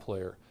piano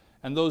player,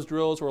 and those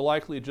drills were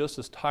likely just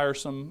as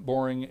tiresome,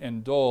 boring,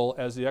 and dull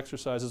as the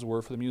exercises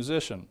were for the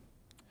musician.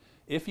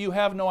 If you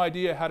have no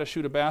idea how to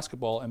shoot a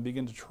basketball and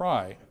begin to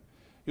try,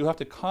 you'll have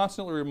to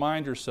constantly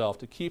remind yourself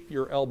to keep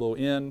your elbow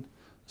in,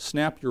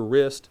 snap your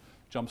wrist,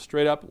 jump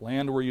straight up,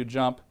 land where you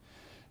jump.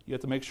 You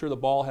have to make sure the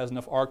ball has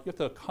enough arc. You have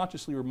to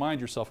consciously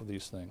remind yourself of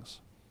these things.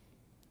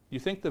 You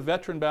think the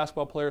veteran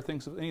basketball player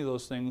thinks of any of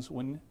those things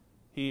when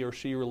he or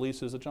she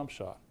releases a jump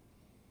shot.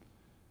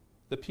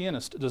 The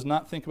pianist does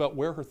not think about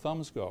where her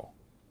thumbs go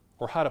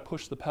or how to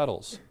push the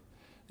pedals.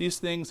 These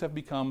things have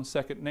become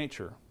second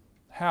nature.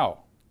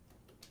 How?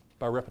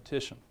 By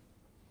repetition.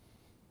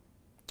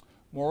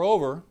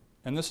 Moreover,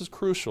 and this is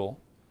crucial,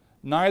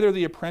 neither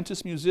the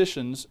apprentice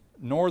musicians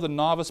nor the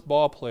novice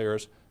ball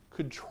players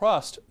could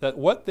trust that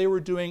what they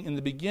were doing in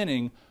the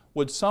beginning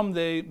would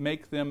someday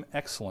make them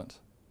excellent.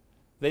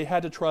 They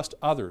had to trust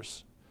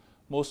others,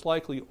 most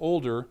likely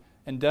older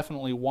and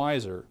definitely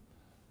wiser,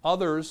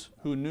 others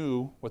who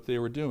knew what they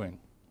were doing.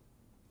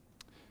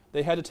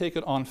 They had to take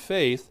it on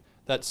faith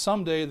that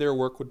someday their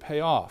work would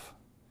pay off.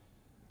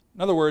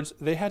 In other words,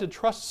 they had to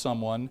trust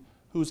someone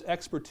whose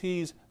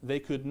expertise they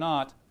could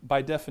not,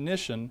 by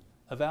definition,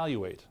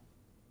 evaluate.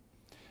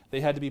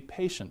 They had to be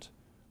patient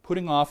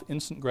putting off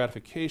instant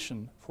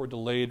gratification for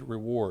delayed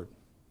reward.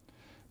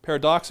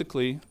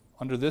 Paradoxically,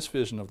 under this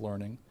vision of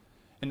learning,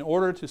 in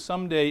order to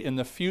someday in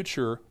the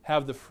future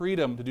have the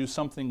freedom to do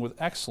something with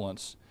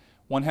excellence,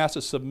 one has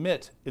to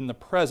submit in the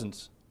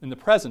present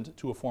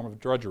to a form of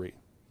drudgery.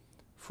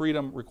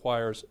 Freedom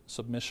requires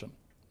submission.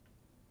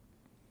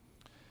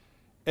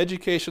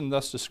 Education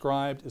thus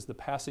described is the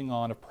passing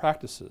on of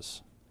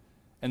practices,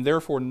 and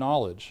therefore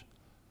knowledge,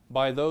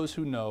 by those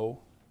who know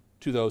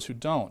to those who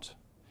don't.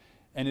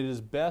 And it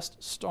is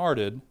best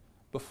started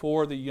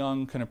before the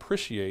young can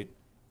appreciate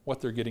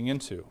what they're getting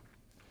into.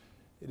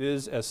 It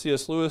is, as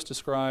C.S. Lewis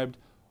described,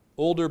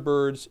 older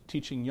birds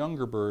teaching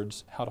younger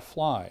birds how to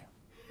fly.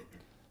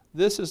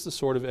 This is the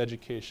sort of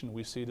education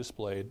we see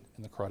displayed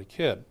in The Karate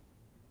Kid.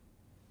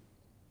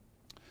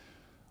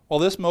 While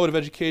this mode of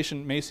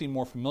education may seem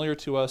more familiar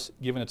to us,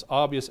 given its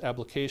obvious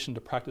application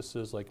to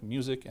practices like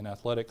music and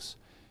athletics,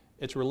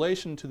 its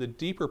relation to the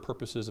deeper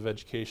purposes of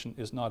education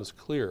is not as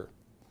clear.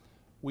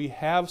 We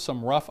have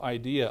some rough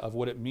idea of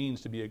what it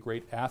means to be a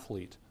great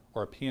athlete,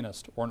 or a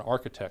pianist, or an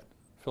architect,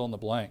 fill in the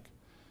blank.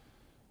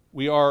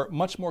 We are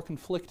much more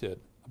conflicted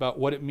about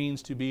what it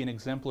means to be an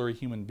exemplary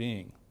human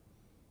being.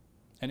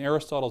 And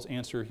Aristotle's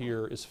answer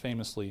here is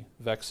famously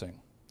vexing.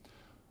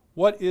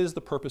 What is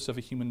the purpose of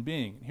a human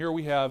being? Here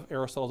we have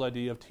Aristotle's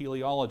idea of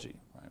teleology.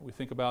 Right? We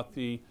think about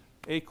the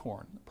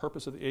acorn. The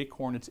purpose of the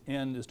acorn, its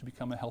end, is to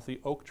become a healthy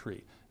oak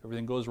tree. If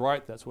everything goes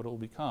right, that's what it will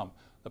become.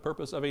 The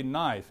purpose of a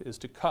knife is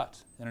to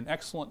cut, and an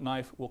excellent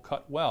knife will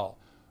cut well.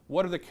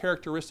 What are the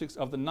characteristics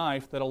of the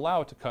knife that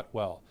allow it to cut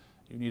well?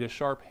 You need a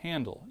sharp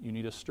handle. You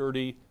need a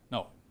sturdy,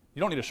 no, you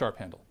don't need a sharp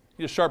handle.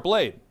 You need a sharp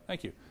blade.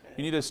 Thank you.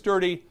 You need a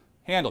sturdy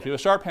handle. If you have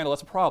a sharp handle,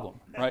 that's a problem,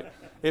 right?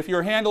 If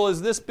your handle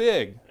is this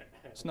big,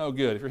 it's no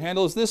good. If your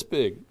handle is this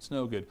big, it's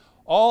no good.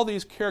 All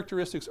these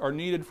characteristics are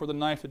needed for the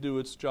knife to do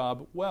its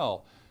job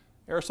well.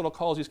 Aristotle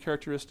calls these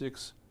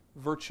characteristics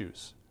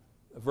virtues.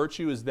 A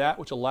virtue is that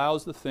which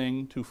allows the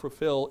thing to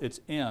fulfill its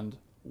end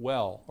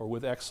well, or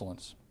with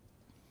excellence.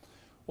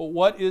 Well,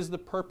 what is the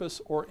purpose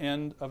or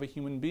end of a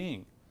human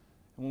being?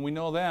 And when we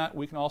know that,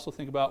 we can also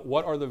think about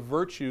what are the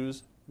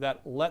virtues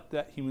that let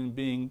that human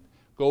being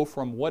go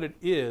from what it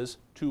is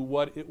to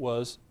what it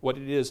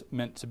is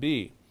meant to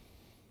be.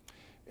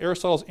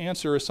 Aristotle's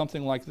answer is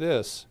something like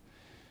this.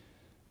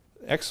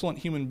 An excellent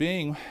human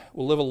being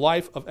will live a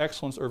life of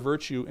excellence or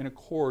virtue in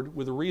accord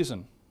with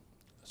reason,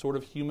 a sort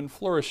of human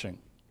flourishing.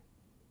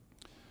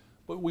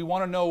 But we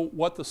want to know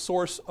what the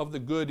source of the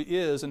good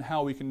is and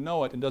how we can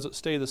know it, and does it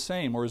stay the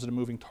same, or is it a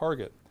moving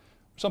target?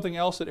 Something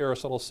else that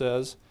Aristotle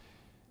says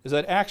is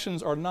that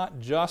actions are not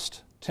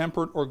just,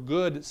 temperate, or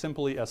good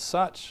simply as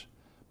such,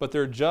 but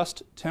they're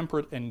just,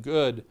 temperate, and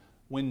good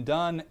when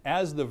done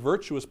as the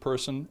virtuous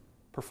person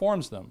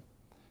performs them.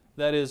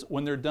 That is,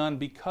 when they're done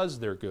because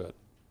they're good.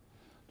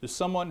 To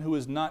someone who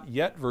is not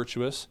yet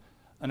virtuous,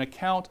 an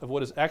account of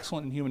what is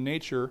excellent in human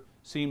nature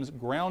seems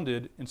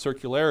grounded in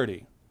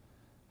circularity.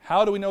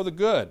 How do we know the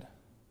good?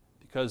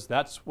 Because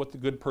that's what the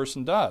good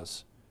person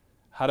does.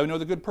 How do we know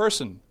the good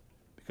person?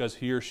 Because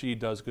he or she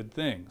does good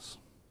things.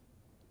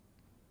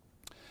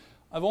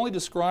 I've only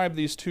described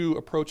these two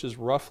approaches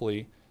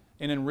roughly,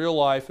 and in real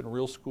life, in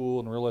real school,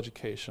 and real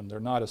education, they're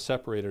not as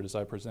separated as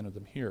I presented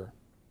them here.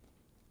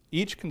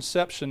 Each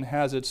conception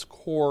has its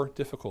core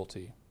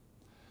difficulty.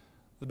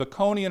 The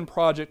Baconian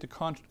project to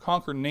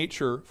conquer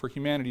nature for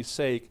humanity's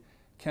sake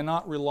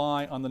cannot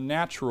rely on the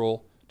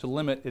natural to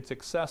limit its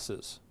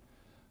excesses.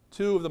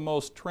 Two of the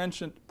most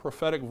trenchant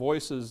prophetic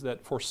voices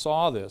that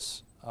foresaw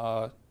this,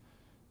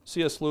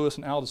 C.S. Lewis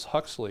and Aldous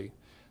Huxley,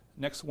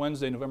 next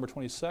Wednesday, November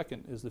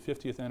 22nd, is the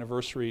 50th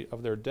anniversary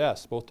of their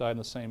deaths. Both died on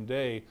the same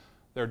day.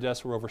 Their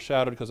deaths were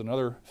overshadowed because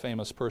another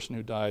famous person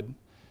who died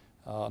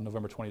on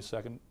November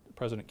 22nd,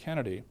 President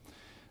Kennedy.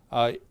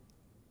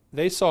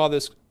 They saw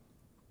this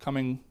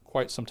coming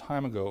quite some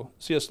time ago.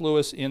 C.S.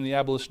 Lewis in The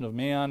Abolition of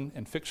Man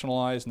and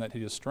Fictionalized and That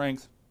Hideous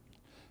Strength.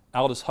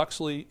 Aldous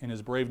Huxley in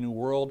his Brave New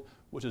World,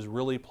 which is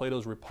really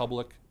Plato's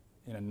Republic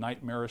in a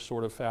nightmarish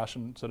sort of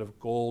fashion. Instead of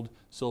gold,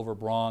 silver,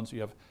 bronze,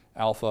 you have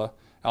alphas,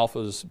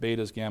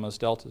 betas, gammas,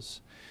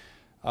 deltas.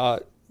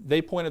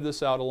 They pointed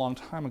this out a long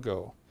time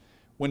ago.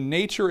 When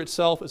nature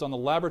itself is on the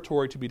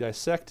laboratory to be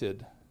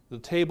dissected, the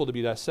table to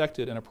be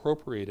dissected and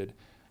appropriated,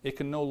 it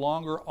can no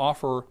longer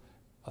offer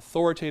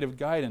authoritative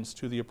guidance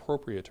to the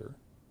appropriator.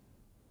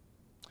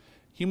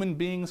 Human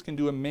beings can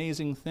do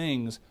amazing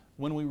things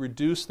when we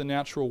reduce the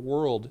natural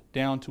world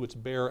down to its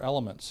bare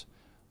elements.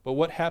 But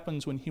what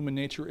happens when human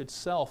nature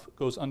itself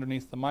goes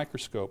underneath the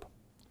microscope?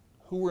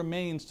 Who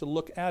remains to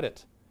look at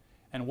it?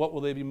 And what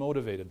will they be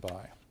motivated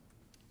by?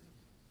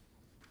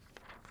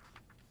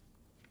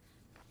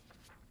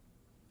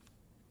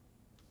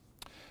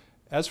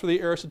 As for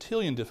the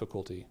Aristotelian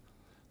difficulty,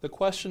 the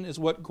question is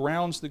what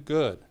grounds the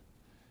good.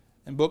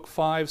 In Book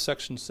 5,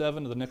 Section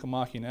 7 of the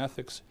Nicomachean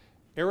Ethics,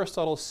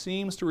 Aristotle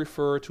seems to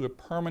refer to a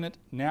permanent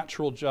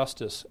natural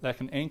justice that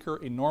can anchor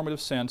a normative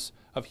sense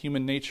of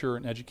human nature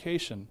and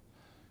education.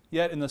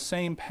 Yet in the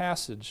same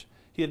passage,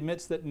 he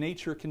admits that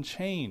nature can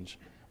change.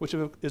 which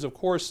is of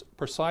course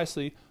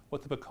precisely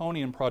what the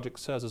Baconian project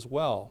says as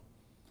well.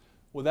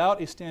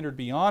 Without a standard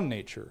beyond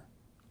nature,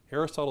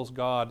 Aristotle's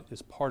God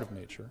is part of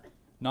nature,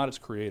 not its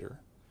creator.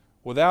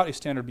 Without a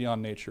standard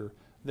beyond nature,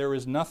 there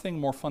is nothing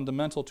more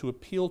fundamental to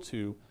appeal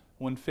to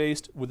when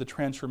faced with the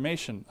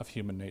transformation of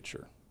human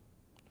nature.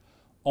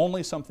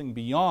 Only something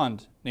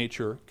beyond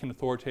nature can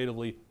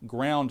authoritatively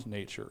ground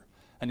nature,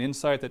 an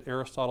insight that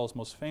Aristotle's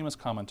most famous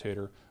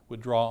commentator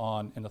would draw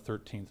on in the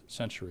 13th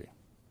century.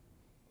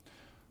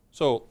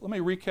 So let me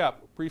recap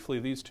briefly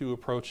these two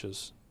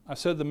approaches. I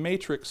said the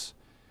matrix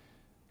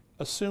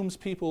assumes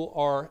people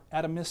are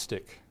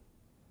atomistic.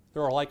 They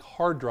are like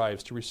hard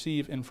drives to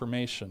receive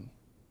information.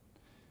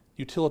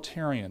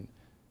 Utilitarian.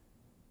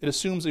 It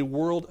assumes a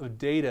world of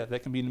data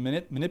that can be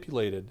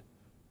manipulated,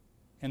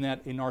 and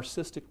that a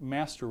narcissistic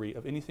mastery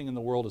of anything in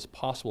the world is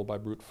possible by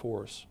brute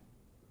force.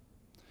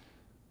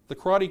 The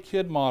Karate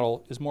Kid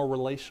model is more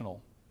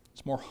relational.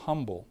 It's more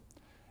humble.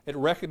 It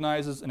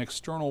recognizes an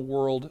external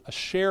world, a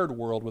shared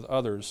world with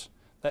others,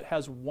 that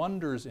has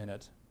wonders in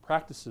it,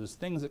 practices,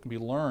 things that can be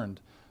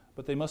learned,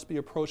 but they must be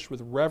approached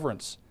with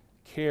reverence,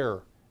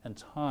 care, and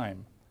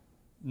time,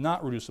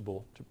 not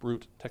reducible to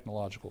brute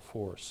technological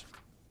force.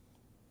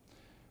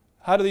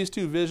 How do these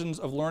two visions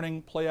of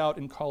learning play out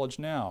in college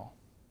now?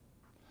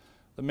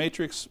 The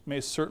Matrix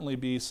may certainly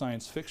be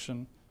science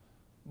fiction,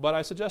 but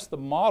I suggest the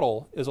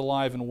model is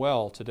alive and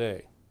well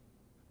today.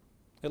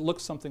 It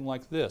looks something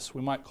like this.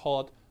 We might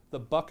call it the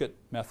bucket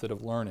method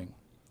of learning.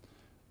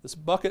 This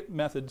bucket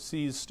method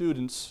sees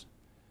students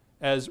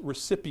as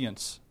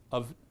recipients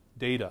of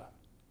data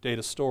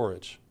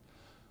storage.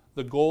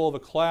 The goal of a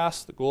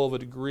class, the goal of a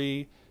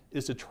degree,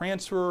 is to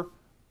transfer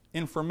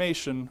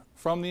information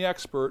from the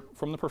expert,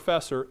 from the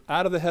professor,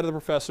 out of the head of the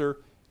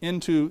professor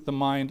into the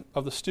mind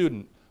of the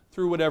student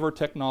through whatever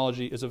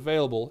technology is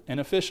available and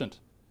efficient.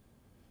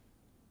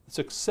 The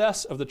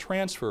success of the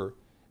transfer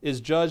is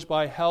judged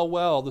by how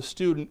well the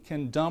student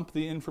can dump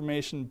the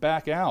information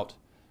back out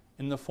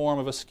in the form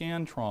of a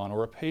Scantron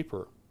or a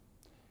paper.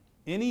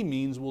 Any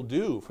means will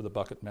do for the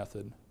bucket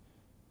method.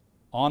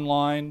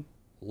 Online,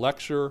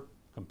 lecture,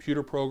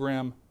 computer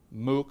program,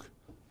 MOOC,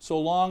 so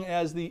long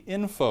as the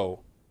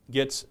info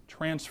gets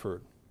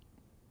transferred.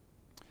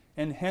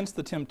 And hence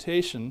the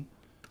temptation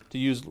to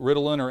use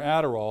Ritalin or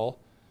Adderall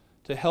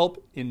to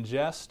help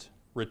ingest,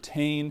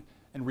 retain,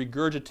 and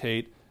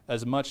regurgitate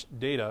as much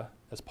data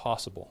as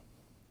possible.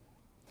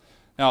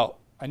 Now,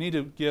 I need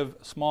to give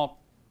a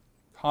small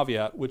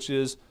caveat, which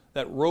is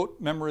that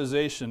rote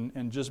memorization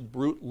and just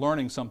brute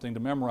learning something to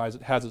memorize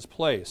it has its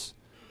place.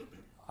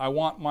 I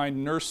want my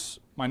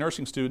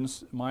nursing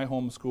students in my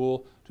home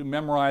school to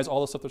memorize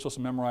all the stuff they're supposed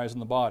to memorize in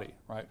the body,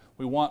 right?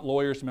 We want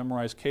lawyers to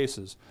memorize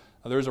cases.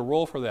 There's a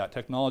role for that.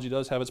 Technology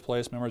does have its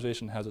place,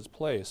 memorization has its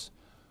place.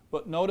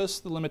 But notice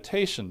the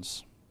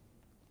limitations.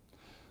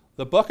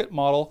 The bucket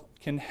model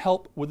can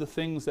help with the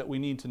things that we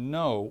need to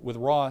know with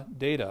raw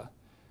data,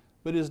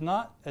 but is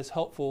not as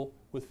helpful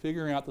with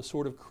figuring out the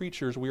sort of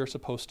creatures we are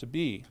supposed to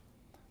be.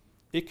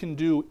 It can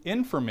do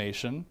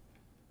information,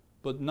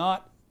 but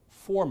not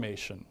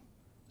formation.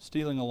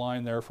 Stealing a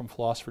line there from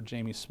philosopher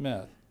Jamie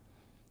Smith.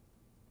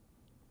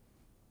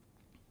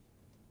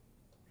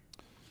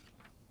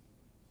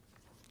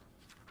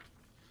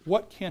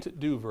 What can't it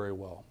do very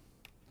well?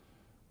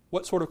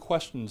 What sort of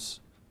questions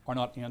are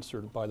not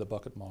answered by the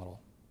bucket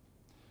model?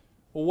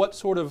 Well, what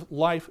sort of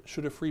life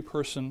should a free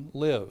person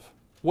live?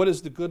 What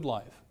is the good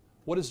life?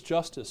 What is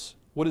justice?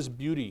 What is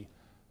beauty?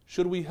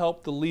 Should we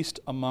help the least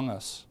among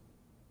us?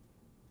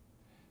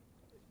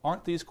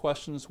 Aren't these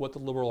questions what the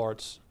liberal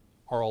arts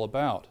are all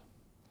about?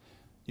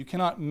 You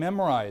cannot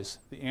memorize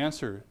the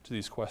answer to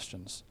these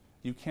questions.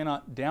 You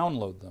cannot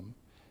download them.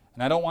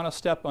 And I don't want to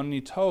step on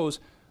any toes,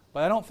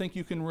 but I don't think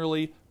you can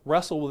really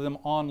wrestle with them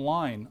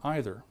online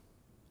either,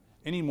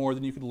 any more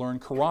than you could learn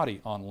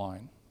karate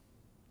online.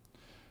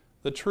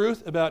 The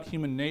truth about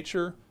human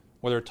nature,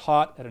 whether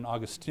taught at an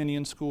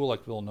Augustinian school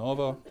like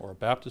Villanova or a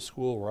Baptist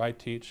school where I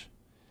teach,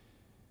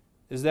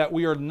 is that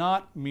we are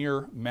not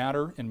mere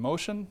matter in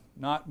motion,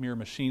 not mere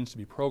machines to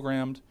be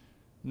programmed,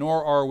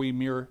 nor are we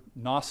mere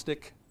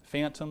Gnostic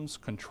phantoms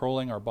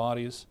controlling our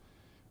bodies.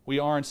 We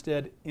are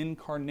instead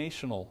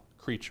incarnational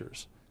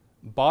creatures,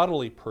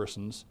 bodily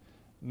persons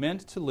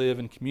meant to live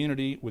in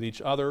community with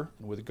each other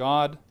and with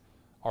God.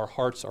 Our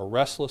hearts are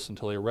restless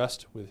until they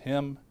rest with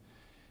Him,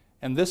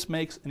 and this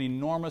makes an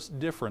enormous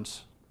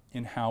difference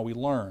in how we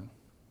learn.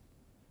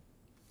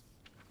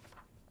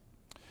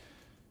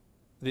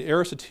 The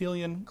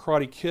Aristotelian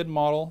Karate Kid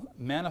model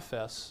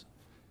manifests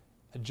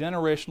a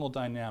generational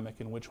dynamic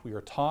in which we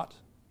are taught,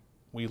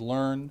 we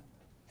learn,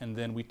 and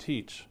then we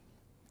teach.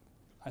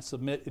 I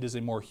submit it is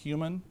a more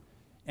human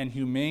and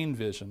humane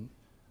vision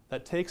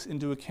that takes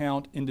into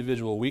account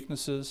individual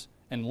weaknesses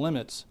and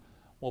limits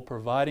while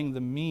providing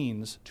the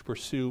means to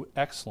pursue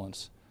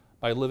excellence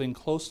by living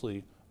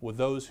closely with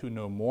those who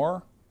know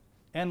more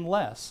and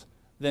less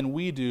than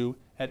we do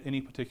at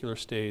any particular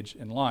stage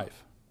in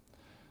life.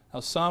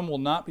 Now, some will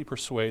not be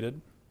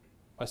persuaded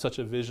by such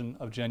a vision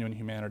of genuine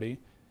humanity,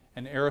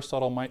 and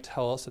Aristotle might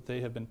tell us that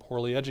they have been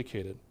poorly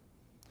educated.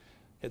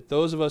 Yet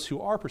those of us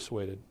who are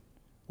persuaded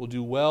will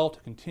do well to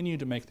continue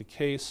to make the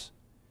case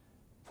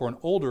for an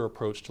older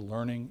approach to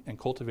learning and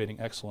cultivating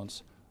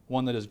excellence,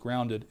 one that is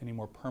grounded in a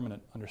more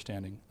permanent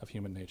understanding of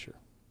human nature.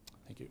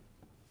 Thank you.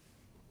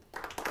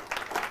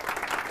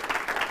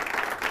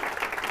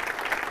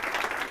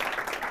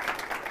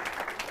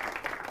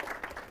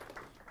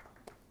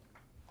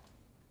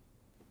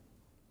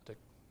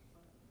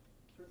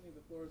 Certainly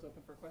the floor is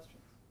open for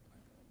questions.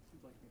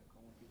 Seems like a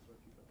call one piece or a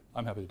few others.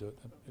 I'm happy to do it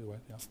either way,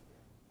 yeah.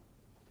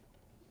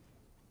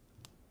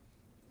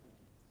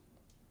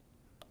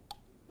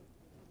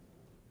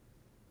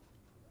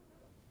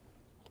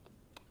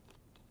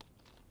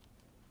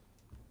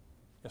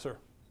 Yes, sir.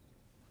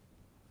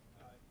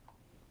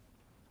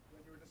 When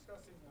you were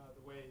discussing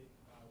the way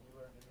we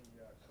learn in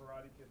the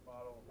Karate Kid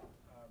model,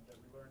 that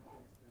we learn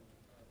things through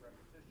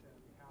repetition,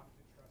 we have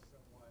to trust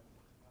someone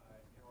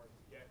in order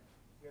to get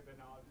the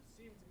knowledge. It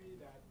seemed to me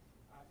that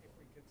if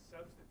we could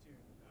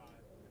substitute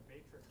the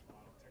matrix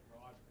model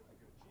technologically,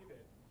 if we could achieve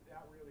it,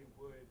 that really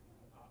would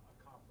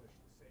accomplish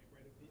the same.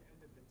 Right? At the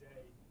end of the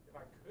day, if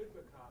I could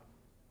become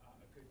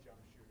a good jump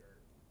shooter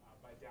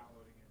by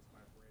downloading it into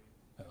my brain,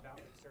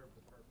 that would serve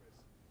the purpose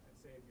and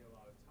save me a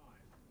lot of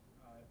time.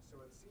 So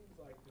it seems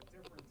like the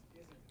difference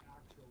isn't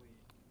actually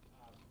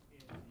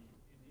in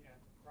the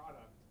end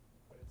product,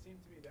 but it seemed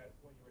to me that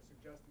what you were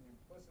suggesting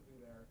implicitly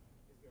there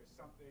is there's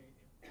something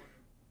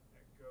important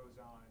that goes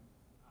on,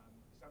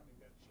 something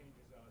that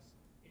changes us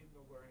in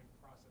the learning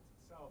process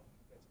itself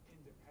that's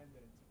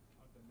independent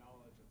of the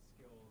knowledge and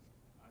skills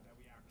that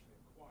we actually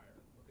acquire.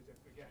 Because if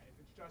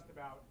it's just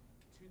about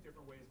two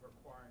different ways of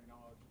acquiring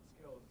knowledge and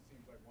skills, it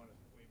seems like one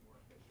is way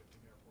more efficient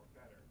and therefore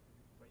better.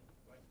 But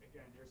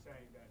again, you're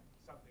saying that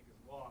something is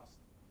lost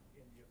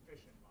in the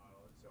efficient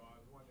model, and so I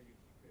was wondering if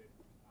you could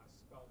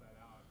spell that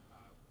out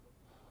a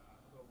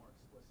little more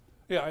explicitly.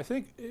 Yeah,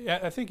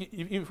 I think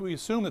if we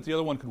assume that the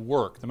other one could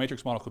work, the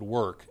matrix model could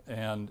work,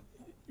 and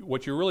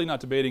what you're really not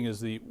debating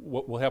is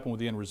what will happen with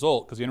the end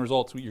result, because the end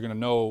result, you're going to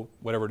know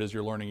whatever it is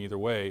you're learning either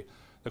way.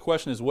 The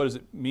question is, what does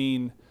it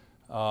mean?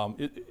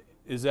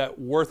 Is that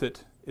worth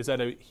it? Is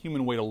that a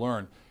human way to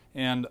learn?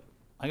 And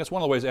I guess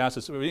one of the ways to ask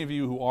this, any of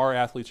you who are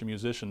athletes or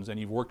musicians and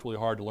you've worked really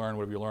hard to learn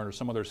whatever you learned or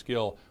some other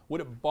skill, would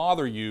it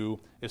bother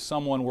you if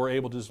someone were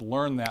able to just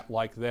learn that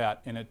like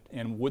that,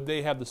 and would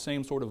they have the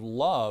same sort of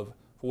love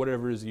for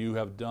whatever it is you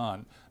have done?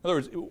 In other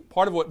words,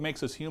 part of what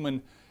makes us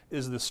human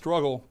is the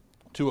struggle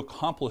to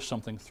accomplish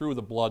something through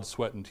the blood,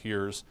 sweat, and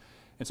tears.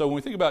 And so when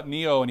we think about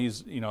Neo and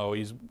he's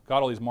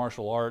got all these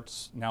martial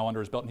arts now under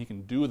his belt and he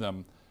can do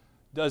them,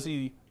 does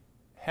he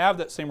have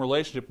that same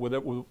relationship with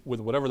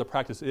whatever the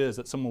practice is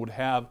that someone would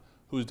have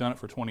who's done it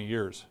for 20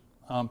 years?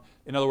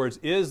 In other words,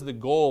 is the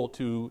goal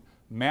to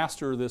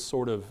master this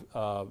sort of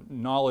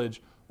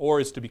knowledge, or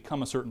is to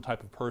become a certain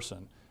type of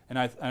person? And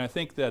I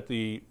think that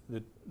the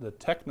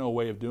techno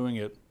way of doing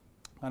it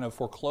kind of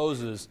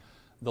forecloses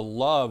the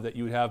love that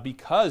you would have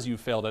because you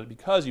failed at it,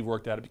 because you've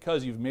worked at it,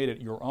 because you've made it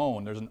your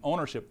own. There's an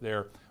ownership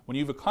there. When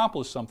you've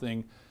accomplished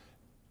something,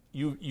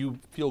 you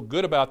feel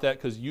good about that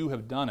because you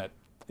have done it.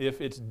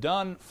 If it's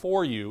done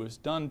for you, it's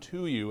done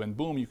to you, and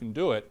boom, you can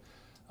do it,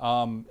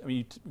 I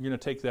mean, you're going to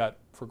take that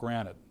for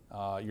granted.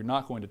 You're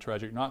not going to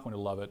treasure it, you're not going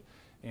to love it,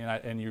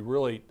 and you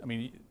really, I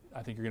mean,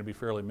 I think you're going to be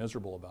fairly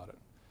miserable about it.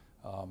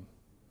 I don't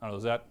know,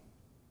 is that?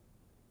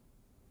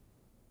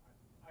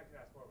 I can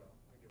ask more about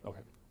it.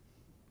 Okay.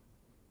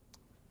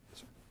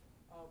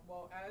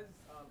 Well, as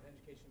an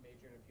education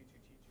major and a future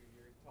teacher,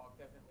 your talk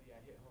definitely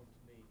hit home to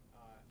me,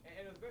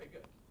 and it was very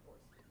good, of course.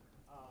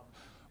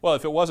 Well,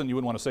 if it wasn't, you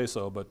wouldn't want to say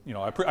so, but you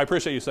know, I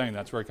appreciate you saying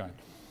that. It's very kind.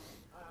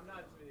 I'm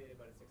not intimidated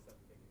by the 6-7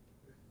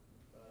 figure.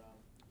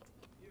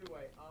 But either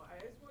way, I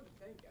just wanted to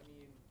think, I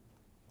mean,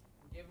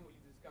 given what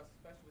you discussed,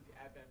 especially with the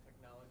advent of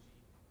technology,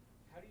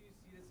 how do you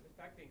see this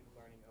affecting the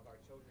learning of our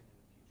children in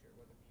the future,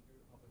 whether it be through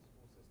the public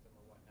school system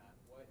or whatnot?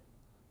 What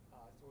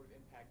sort of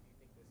impact do you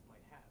think this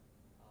might have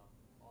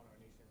on our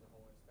nation as a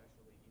whole, and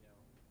especially, you know,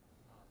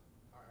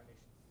 our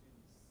nation's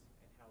students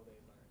and how they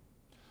learn?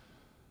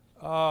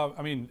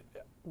 I mean,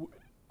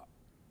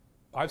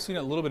 I've seen it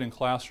a little bit in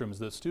classrooms.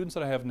 The students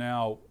that I have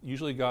now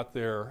usually got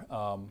their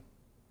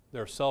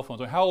cell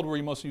phones. How old were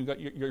you? Most of you got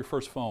your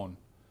first phone?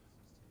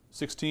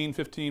 16,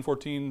 15,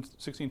 14,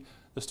 16.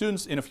 The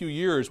students in a few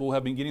years will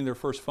have been getting their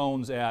first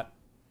phones at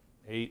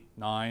 8,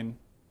 9,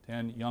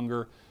 10,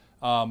 younger.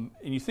 And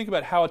you think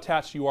about how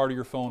attached you are to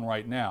your phone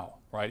right now,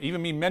 right?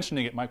 Even me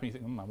mentioning it might make you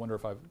think, I wonder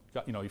if I've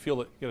got, you know, you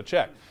feel it, get a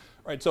check.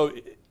 Right, so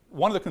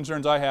one of the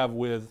concerns I have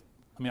with,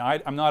 I mean,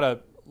 I'm not a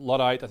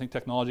Luddite. I think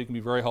technology can be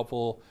very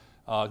helpful,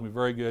 can be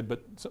very good,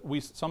 but we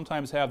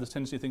sometimes have this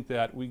tendency to think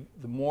that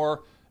the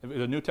more, if it's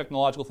a new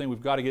technological thing,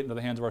 we've got to get into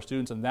the hands of our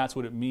students, and that's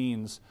what it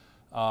means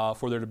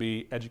for there to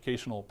be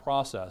educational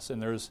process.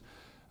 And there's,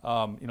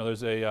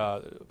 there's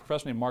a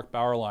professor named Mark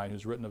Bauerlein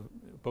who's written a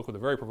book with a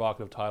very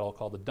provocative title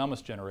called The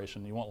Dumbest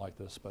Generation. You won't like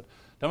this, but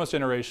Dumbest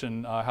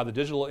Generation, How the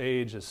Digital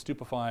Age is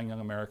Stupefying Young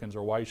Americans,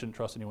 or Why You Shouldn't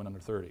Trust Anyone Under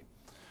 30.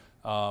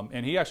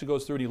 And he actually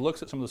goes through and he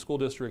looks at some of the school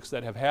districts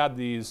that have had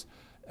these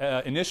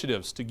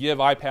initiatives to give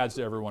iPads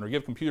to everyone or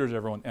give computers to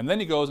everyone, and then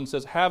he goes and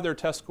says, have their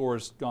test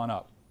scores gone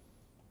up?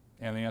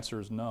 And the answer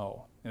is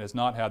no, and it's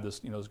not had this,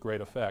 this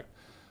great effect.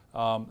 The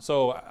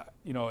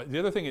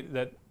other thing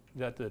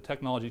that the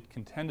technology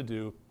can tend to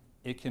do,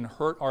 it can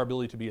hurt our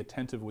ability to be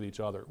attentive with each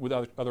other, with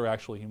other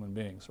actually human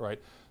beings, right?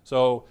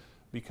 So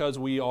because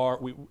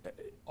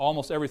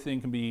almost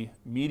everything can be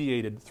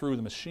mediated through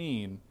the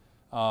machine.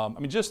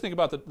 Just think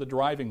about the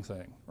driving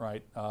thing,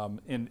 right?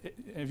 And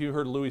if you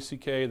heard Louis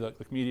C.K., the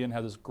comedian,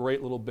 had this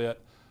great little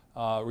bit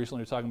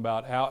recently talking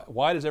about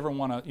why does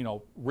everyone want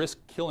to, risk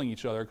killing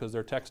each other because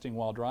they're texting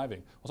while driving?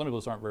 Well, some people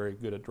just aren't very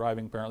good at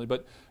driving, apparently,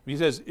 but he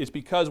says it's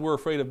because we're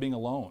afraid of being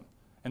alone.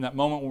 And that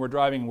moment when we're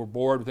driving, we're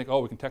bored, we think, oh,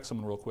 we can text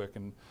someone real quick.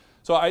 And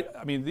so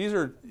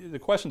the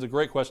question's a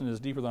great question. It's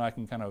deeper than I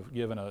can kind of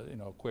give in a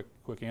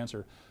quick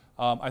answer.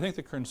 I think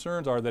the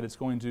concerns are that it's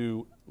going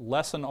to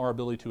lessen our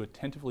ability to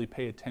attentively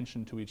pay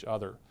attention to each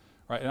other,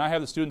 right? And I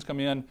have the students come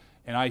in,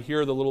 and I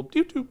hear the little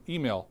doop-doop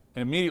email,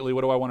 and immediately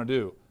what do I want to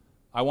do?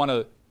 I want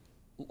to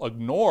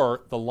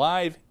ignore the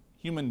live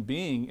human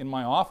being in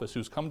my office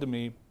who's come to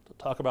me to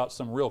talk about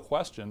some real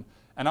question,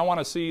 and I want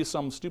to see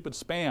some stupid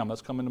spam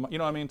that's come into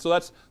my, So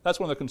that's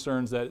one of the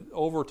concerns, that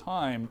over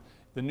time,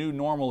 the new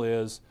normal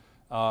is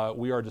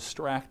we are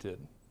distracted.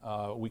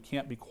 We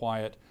can't be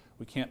quiet.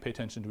 We can't pay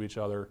attention to each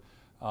other.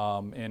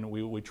 And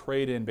we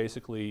trade in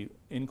basically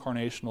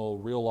incarnational,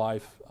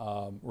 real-life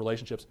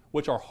relationships,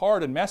 which are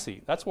hard and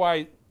messy. That's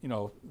why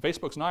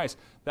Facebook's nice.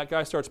 That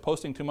guy starts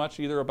posting too much,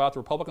 either about the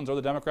Republicans or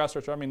the Democrats.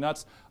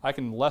 I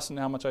can lessen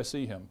how much I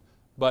see him.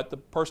 But the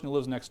person who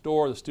lives next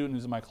door, the student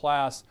who's in my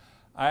class,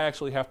 I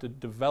actually have to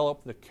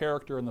develop the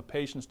character and the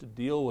patience to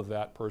deal with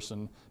that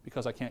person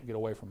because I can't get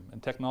away from him.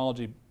 And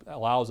technology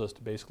allows us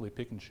to basically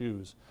pick and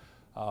choose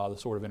the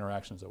sort of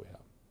interactions that we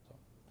have. So,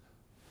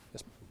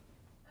 yes.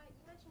 You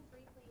mentioned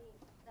briefly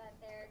that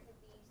there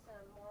could be some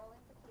moral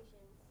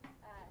implications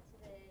to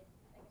the,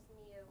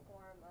 neo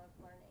form of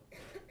learning.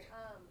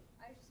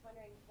 I was just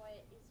wondering,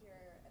 what is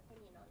your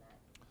opinion on that?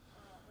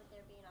 Would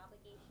there be an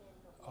obligation,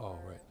 or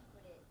would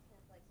it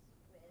conflict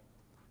with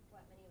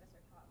what many of us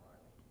are taught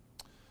morally?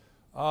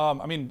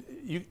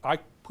 I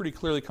pretty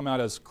clearly come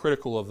out as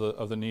critical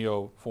of the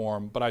neo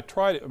form, but I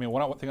try to.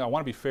 One thing I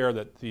want to be fair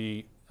that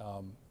the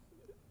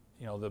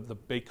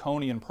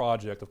Baconian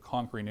project of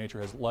conquering nature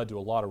has led to a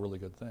lot of really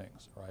good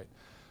things, right?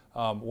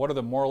 What are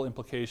the moral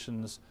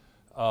implications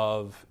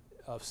of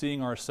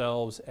seeing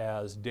ourselves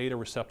as data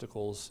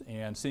receptacles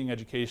and seeing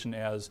education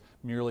as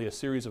merely a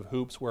series of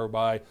hoops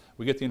whereby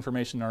we get the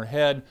information in our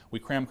head, we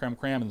cram,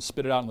 and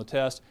spit it out in the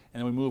test,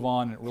 and then we move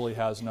on and it really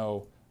has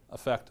no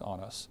effect on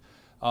us?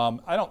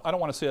 I don't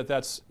want to say that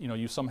that's,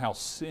 you somehow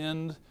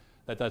sinned,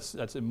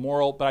 that's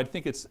immoral, but I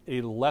think it's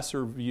a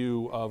lesser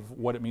view of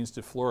what it means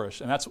to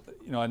flourish. And that's,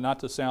 not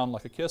to sound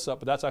like a kiss up,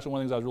 but that's actually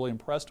one of the things I was really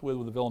impressed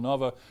with the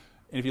Villanova.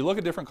 And if you look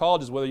at different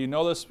colleges, whether you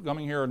know this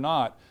coming here or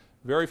not,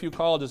 very few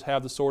colleges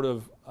have the sort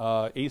of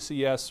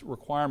ACS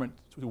requirement.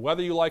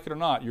 Whether you like it or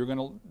not, you're going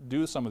to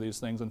do some of these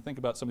things and think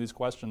about some of these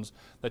questions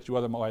that you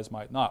otherwise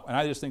might not. And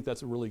I just think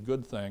that's a really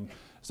good thing.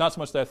 It's not so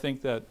much that I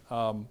think that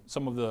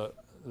some of the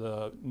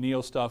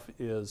neo stuff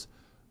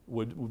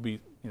would be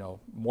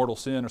mortal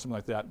sin or something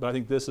like that, but I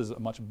think this is a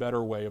much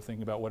better way of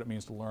thinking about what it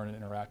means to learn and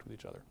interact with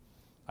each other.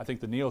 I think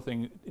the neo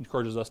thing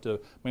encourages us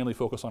to mainly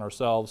focus on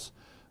ourselves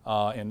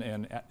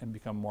and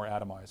become more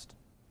atomized.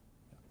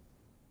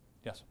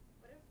 Yes?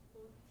 What if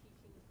both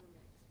teachings were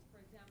mixed? For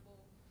example,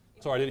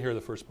 sorry, I didn't hear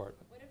the first part.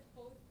 What if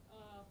both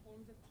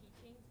forms of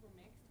teachings were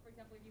mixed? For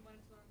example, if you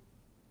wanted to learn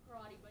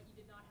karate but you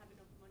did not have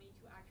enough money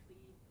to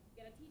actually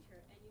get a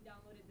teacher and you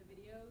downloaded the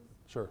videos,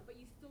 sure, but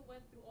you still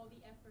went through all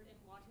the effort in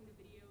watching the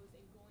videos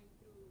and going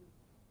through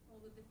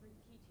all the different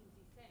teachings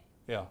he's saying.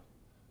 Yeah.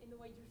 In the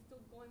way, you're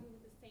still going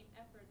with the same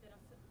effort that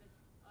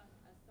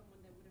as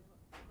someone that would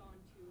have gone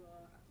to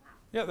a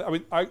class. Yeah,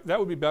 that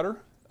would be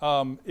better.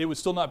 It would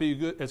still not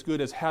be as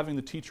good as having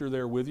the teacher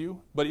there with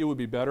you, but it would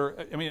be better.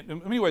 In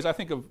many ways, I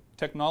think of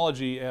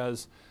technology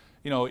as,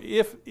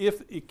 if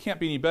it can't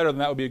be any better, then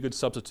that would be a good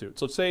substitute.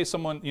 So say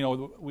someone,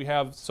 we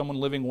have someone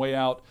living way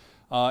out,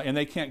 and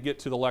they can't get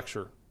to the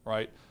lecture,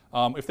 right?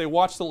 If they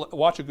watch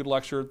a good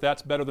lecture,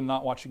 that's better than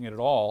not watching it at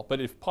all. But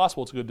if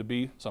possible, it's good to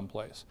be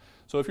someplace.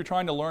 So if you're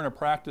trying to learn a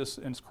practice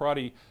in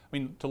karate,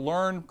 to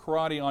learn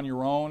karate on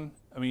your own,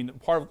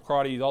 part of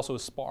karate is also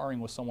sparring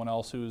with someone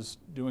else who's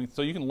doing.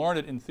 So you can learn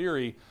it in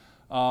theory,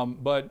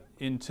 but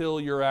until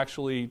you're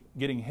actually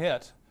getting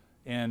hit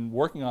and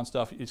working on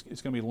stuff, it's going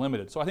to be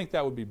limited. So I think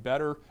that would be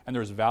better, and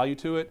there's value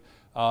to it.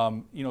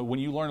 When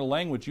you learn a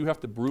language, you have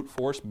to brute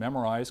force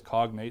memorize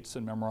cognates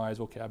and memorize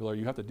vocabulary.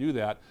 You have to do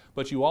that,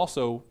 but you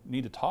also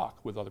need to talk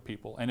with other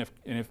people. And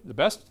if the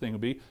best thing would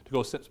be to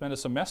go spend a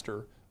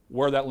semester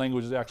where that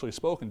language is actually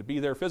spoken, to be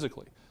there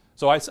physically.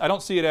 So I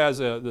don't see it as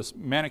this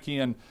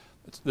Manichaean.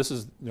 This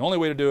is the only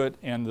way to do it,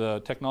 and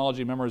the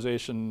technology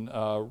memorization,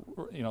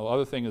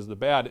 other thing is the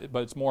bad.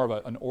 But it's more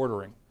of an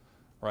ordering,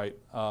 right?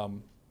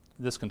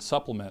 This can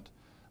supplement,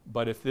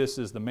 but if this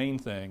is the main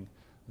thing,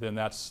 then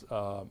that's,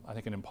 I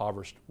think, an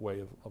impoverished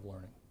way of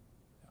learning.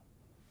 Yeah.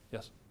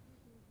 Yes?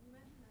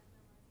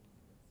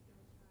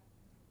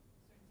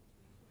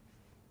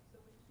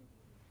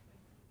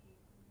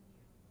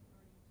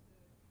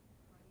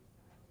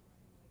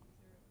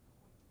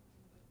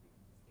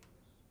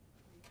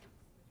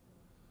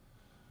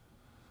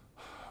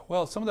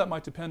 Well, some of that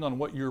might depend on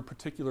what your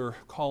particular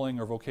calling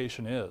or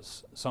vocation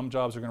is. Some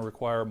jobs are going to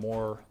require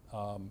more.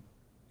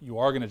 You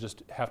are going to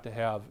just have to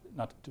have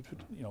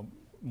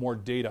more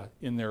data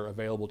in there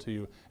available to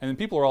you. And then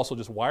people are also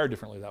just wired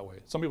differently that way.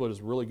 Some people are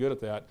just really good at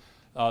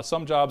that.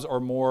 Some jobs are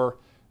more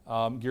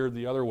geared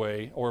the other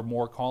way, or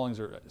more callings.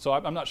 So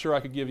I'm not sure I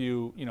could give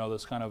you,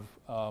 this kind of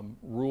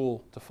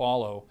rule to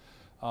follow.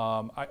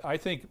 I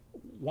think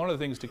one of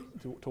the things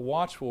to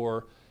watch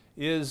for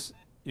is,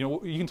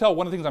 you can tell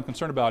one of the things I'm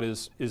concerned about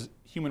is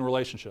human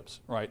relationships,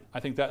 right? I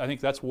think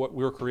that's what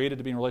we were created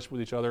to be in relationship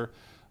with each other.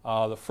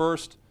 The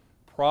first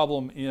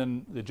problem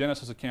in the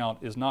Genesis account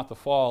is not the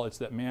fall; it's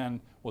that man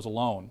was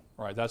alone,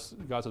 right? That's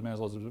God says man is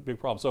alone is a big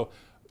problem. So,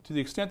 to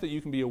the extent that you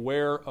can be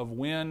aware of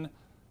when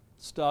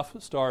stuff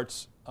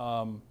starts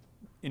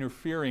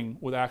interfering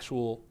with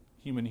actual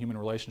human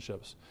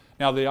relationships.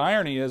 Now, the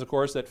irony is, of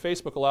course, that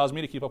Facebook allows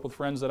me to keep up with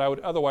friends that I would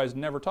otherwise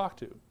never talk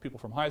to. People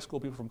from high school,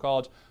 people from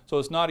college. So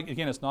it's not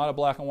a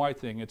black and white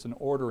thing. It's an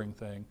ordering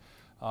thing.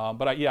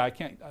 But I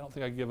don't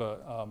think I can give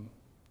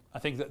I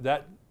think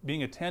that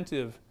being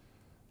attentive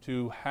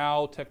to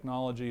how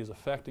technology is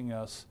affecting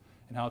us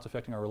and how it's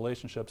affecting our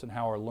relationships and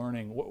how our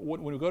learning.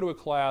 When we go to a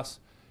class,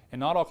 and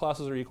not all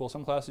classes are equal.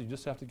 Some classes you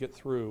just have to get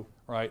through,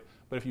 right?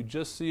 But if you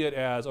just see it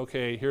as,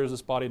 okay, here's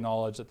this body of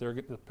knowledge that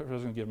the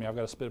person's going to give me, I've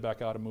got to spit it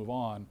back out and move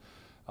on.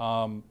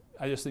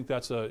 I just think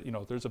that's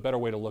there's a better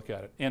way to look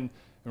at it. And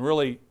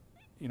really,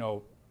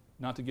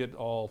 not to get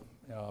all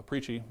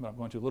preachy, but I'm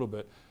going to a little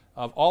bit,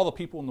 of all the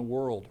people in the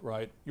world,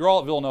 right? You're all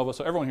at Villanova,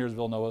 so everyone here is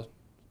Villanova.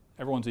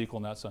 Everyone's equal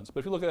in that sense. But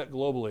if you look at that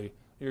globally,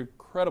 you're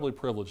incredibly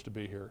privileged to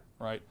be here,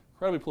 right?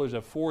 Incredibly privileged to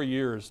have 4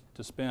 years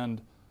to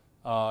spend,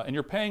 and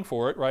you're paying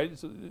for it,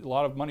 right? A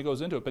lot of money goes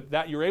into it, but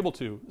that you're able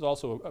to is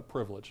also a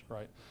privilege,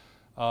 right?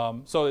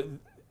 So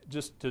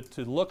just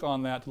to look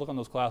on that, to look on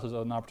those classes as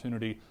an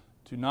opportunity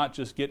to not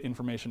just get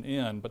information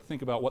in, but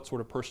think about what sort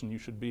of person you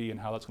should be and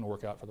how that's going to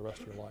work out for the rest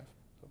of your life.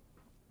 So,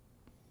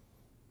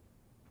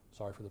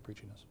 sorry for the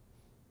preachiness.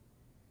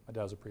 My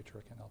dad's a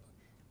preacher, I can't help it.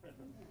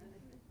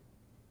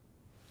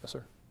 Yes,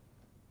 sir?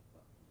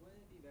 Wouldn't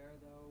it be better,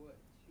 though,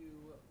 to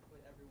put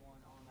everyone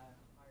on that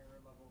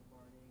higher level of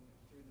learning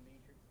through the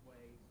matrix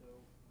way? So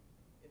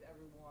if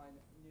everyone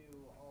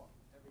knew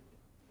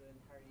the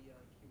entirety of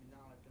human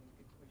knowledge, then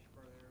we could push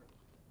further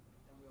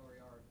than we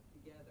already are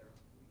together.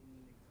 We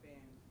can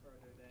expand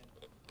further than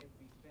if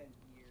we spent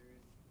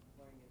years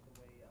learning it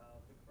the way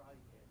of the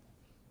Karate Kid.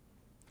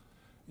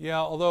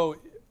 Yeah, although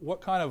what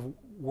kind of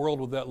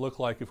world would that look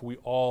like if we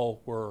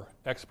all were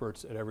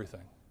experts at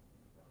everything?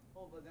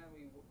 Well, but then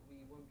we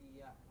wouldn't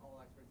be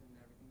all experts in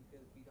everything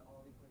because we'd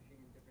all be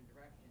pushing in different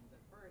directions. At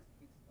first,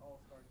 we'd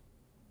all start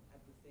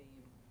at the same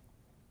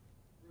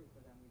route,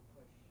 but then we'd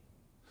push.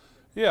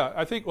 Yeah,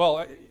 I think,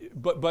 well,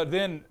 but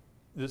then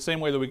the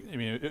same way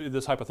that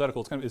this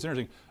hypothetical, it's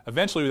interesting.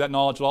 Eventually, that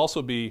knowledge will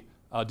also be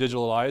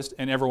digitalized,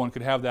 and everyone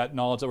could have that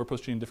knowledge that we're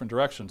pushing in different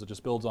directions. It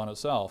just builds on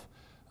itself.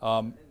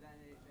 And then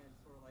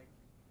it's sort of like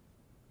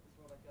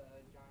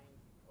a giant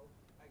oak,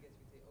 I guess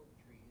we'd say oak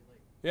tree. Like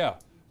Yeah.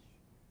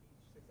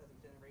 each successive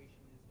generation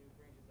is new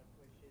branches that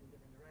push in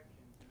different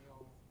directions, and they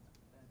all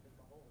benefit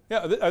the whole.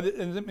 Yeah,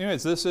 and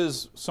anyways, this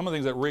is some of the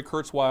things that Ray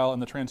Kurzweil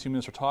and the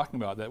transhumanists are talking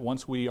about, that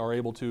once we are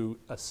able to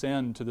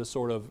ascend to this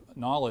sort of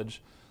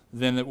knowledge,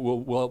 then it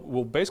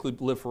we'll basically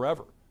live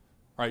forever,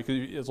 right? 'Cause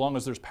as long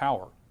as there's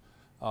power.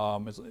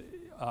 I'm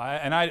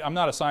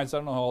not a scientist, I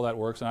don't know how all that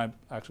works, and I'm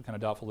actually kind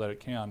of doubtful that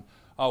it can.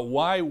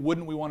 Why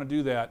wouldn't we want to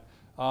do that?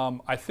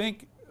 I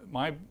think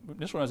my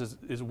initial response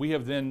is we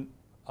have then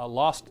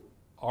lost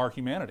our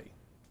humanity.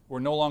 We're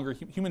no longer,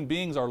 human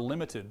beings are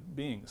limited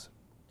beings.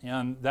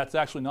 And that's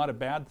actually not a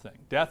bad thing.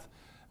 Death,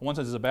 in one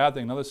sense, is a bad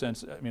thing. In another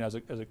sense, I mean, as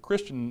a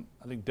Christian,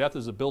 I think death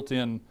is a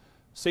built-in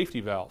safety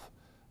valve.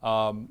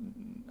 I'm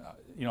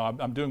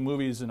doing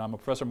movies, and I'm a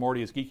Professor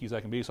Morty as geeky as I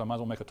can be, so I might as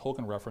well make a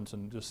Tolkien reference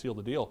and just seal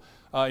the deal.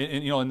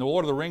 In the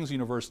Lord of the Rings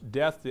universe,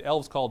 death, the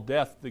elves call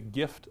death the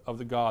gift of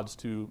the gods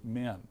to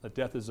men. That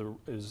death is a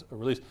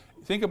release.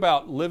 Think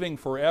about living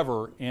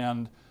forever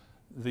and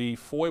the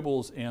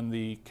foibles and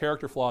the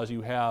character flaws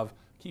you have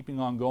keeping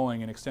on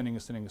going and extending.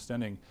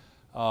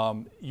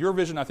 Your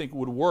vision, I think,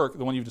 would work,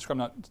 the one you've described,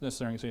 not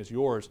necessarily saying it's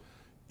yours,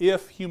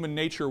 if human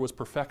nature was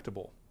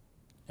perfectible.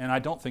 And I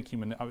don't think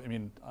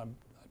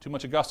too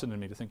much Augustine in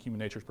me to think human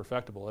nature is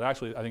perfectible. I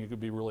think it could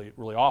be really,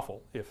 really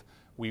awful if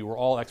we were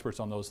all experts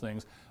on those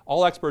things.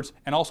 All experts,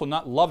 and also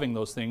not loving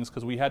those things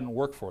because we hadn't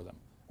worked for them.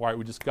 Right?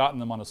 We just gotten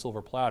them on a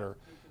silver platter.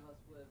 Each of us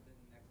would have been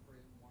an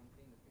expert in one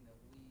thing, the thing that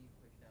we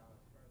pushed out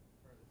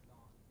furthest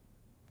on.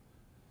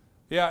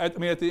 Yeah,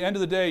 at the end of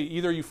the day,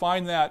 either you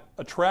find that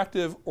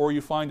attractive or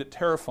you find it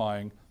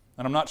terrifying.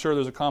 And I'm not sure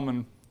there's a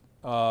common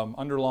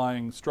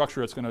underlying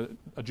structure that's going to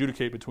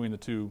adjudicate between the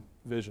two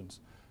visions.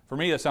 For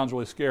me, that sounds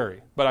really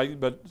scary, but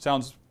it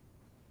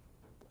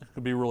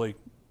could be really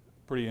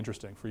pretty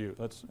interesting for you.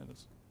 Yeah.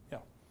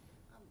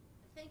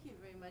 Thank you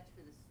very much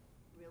for this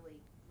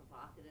really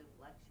provocative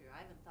lecture.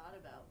 I haven't thought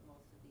about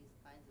most of these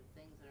kinds of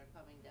things that are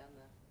coming down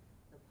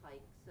the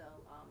pike. So,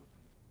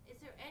 is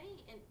there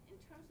any, in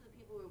terms of the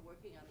people who are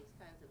working on these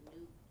kinds of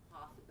new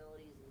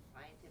possibilities and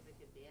scientific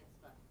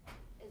advancement,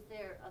 is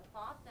there a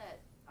thought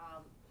that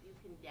you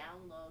can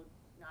download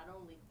not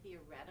only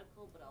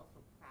theoretical but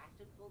also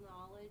practical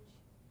knowledge?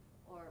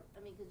 Or,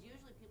 I mean, because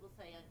usually people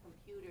say on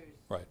computers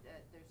Right.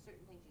 that there's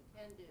certain things you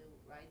can do,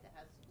 right, that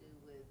has to do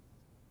with,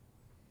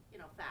 you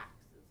know,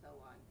 facts and so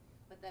on.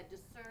 But that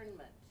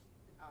discernment,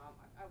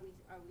 are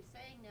we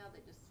saying now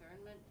that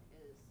discernment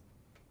is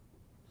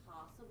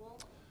possible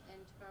in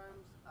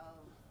terms of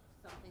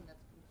something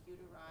that's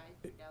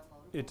computerized or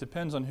downloadable? It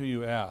depends on who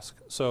you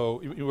ask.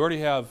 So you already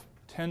have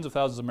tens of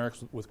thousands of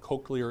Americans with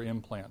cochlear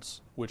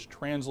implants, which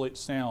translate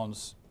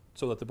sounds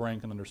so that the brain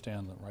can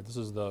understand them, right? This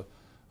is the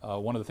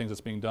one of the things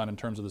that's being done in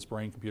terms of this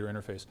brain-computer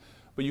interface.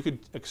 But you could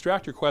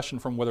extract your question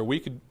from whether we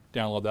could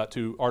download that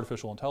to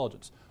artificial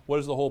intelligence. What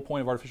is the whole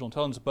point of artificial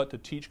intelligence but to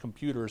teach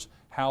computers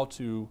how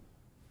to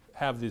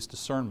have this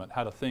discernment,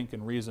 how to think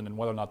and reason, and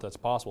whether or not that's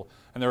possible.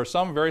 And there are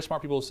some very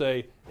smart people who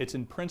say it's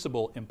in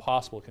principle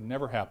impossible, it can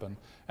never happen.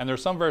 And there are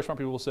some very smart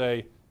people who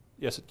say,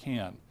 yes, it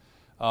can.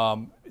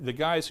 The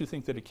guys who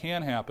think that it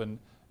can happen,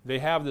 they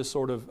have this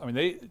sort of, I mean,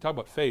 they talk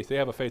about faith. They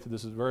have a faith that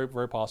this is very,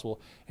 very possible.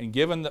 And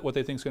given that what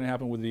they think is going to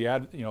happen with the,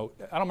 you know,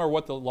 I don't remember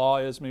what the law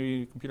is.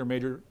 Maybe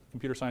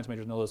computer science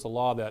majors know this. The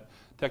law that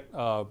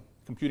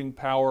computing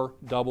power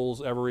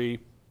doubles every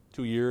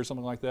 2 years,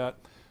 something like that.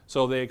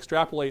 So they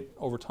extrapolate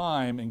over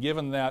time, and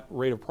given that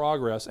rate of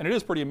progress, and it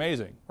is pretty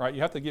amazing, right? You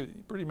have to give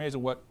pretty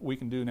amazing what we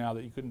can do now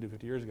that you couldn't do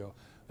 50 years ago.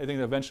 I think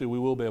that eventually we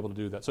will be able to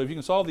do that. So if you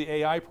can solve the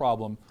AI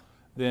problem,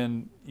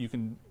 then you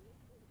can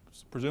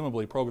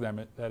presumably program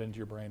that into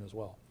your brain as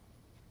well.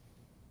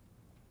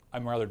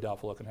 I'm rather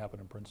doubtful it can happen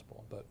in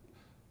principle, but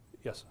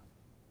yes.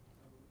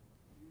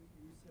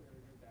 You said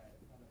earlier that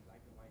it's not a black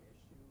and white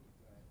issue,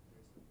 but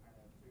there's some kind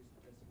of, you're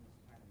suggesting there's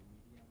some kind of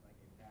medium, like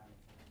a balance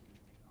between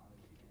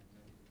technology and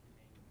learning the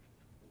brain.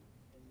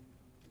 And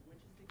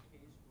which is the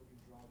case where we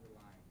draw the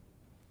line?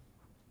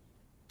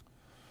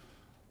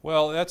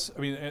 Well,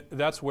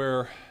 that's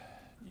where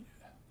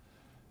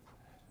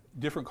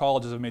different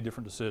colleges have made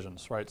different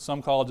decisions, right?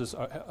 Some colleges,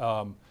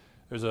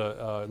 there's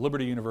a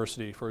Liberty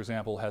University, for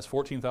example, has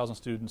 14,000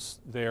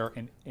 students there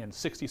and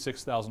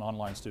 66,000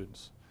 online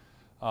students.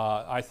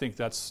 I think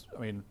that's,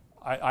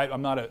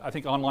 I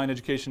think online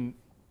education,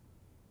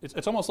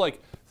 it's almost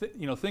like,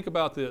 think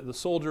about the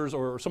soldiers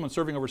or someone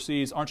serving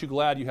overseas. Aren't you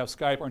glad you have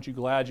Skype? Aren't you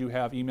glad you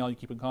have email, you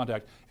keep in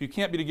contact? If you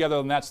can't be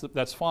together, then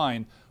that's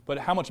fine. But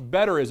how much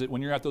better is it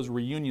when you're at those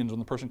reunions when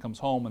the person comes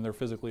home and they're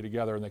physically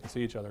together and they can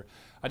see each other?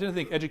 I didn't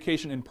think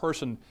education in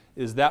person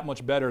is that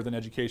much better than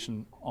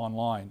education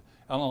online.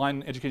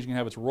 Online education can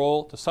have its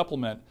role to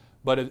supplement,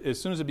 but as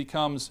soon as it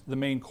becomes the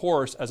main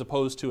course as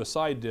opposed to a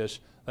side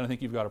dish, then I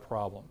think you've got a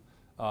problem.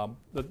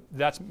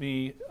 That's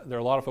me. There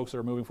are a lot of folks that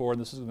are moving forward,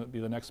 and this is going to be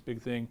the next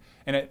big thing.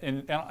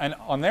 And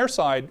on their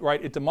side,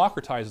 right, it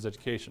democratizes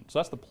education. So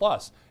that's the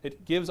plus.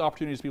 It gives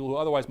opportunities to people who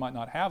otherwise might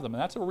not have them,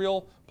 and that's a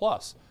real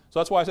plus. So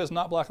that's why I say it's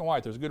not black and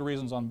white. There's good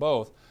reasons on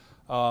both.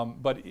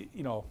 But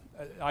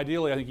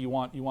ideally, I think you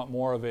want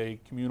more of a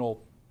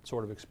communal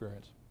sort of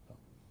experience. So.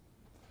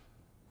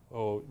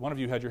 Oh, one of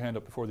you had your hand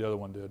up before the other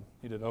one did.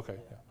 He did. Okay.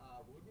 Yeah.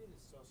 What would be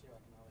the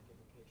socioeconomic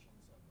implications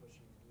of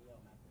pushing the NEO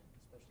method,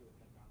 especially with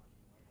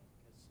technology and learning?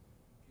 Because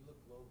if you look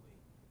globally,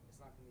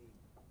 it's not going to be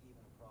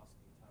even across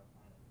the entire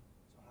planet.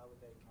 So how would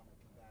they kind of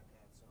combat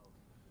that so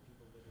the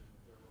people living in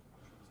third world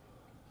countries can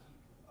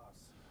compete with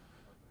us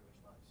in our privileged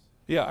lives?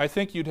 Yeah, I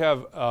think you'd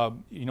have,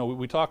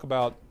 we talk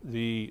about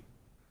the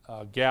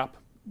gap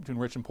between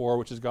rich and poor,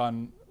 which has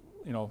gotten,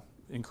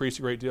 increased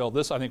a great deal.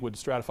 This, I think, would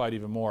stratify it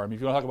even more. I mean,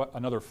 if you want to talk about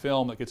another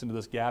film that gets into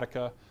this,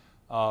 Gattaca,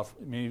 some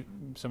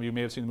of you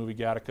may have seen the movie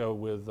Gattaca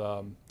with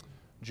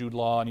Jude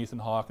Law and Ethan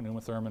Hawke and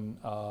Uma Thurman.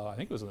 I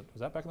think was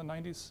that back in the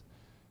 90s?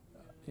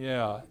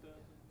 Yeah,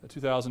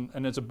 2000.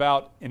 And it's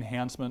about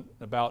enhancement,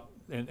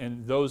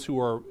 and those who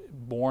are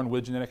born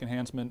with genetic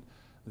enhancement,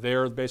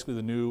 they're basically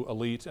the new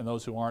elite, and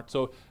those who aren't.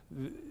 So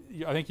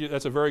I think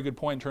that's a very good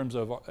point in terms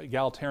of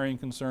egalitarian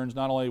concerns.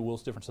 Not only will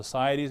different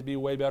societies be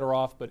way better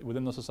off, but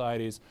within those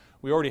societies,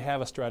 we already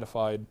have a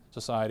stratified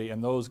society,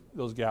 and those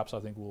gaps, I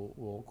think,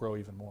 will grow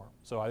even more.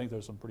 So I think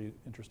there's some pretty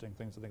interesting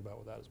things to think about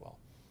with that as well.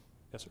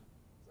 Yes, sir?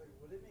 So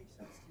would it make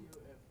sense to you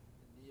if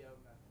the NEO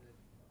method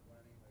of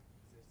learning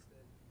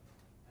existed,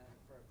 and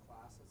for a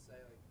class, let's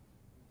say,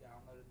 you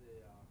downloaded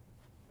the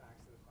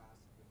facts of the class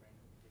to your brain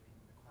at the beginning,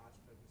 and the class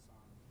focused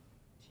on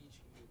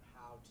teaching you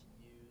how to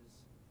use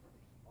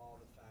all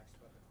the facts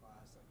about the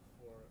class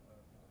for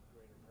a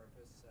greater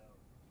purpose, so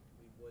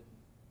we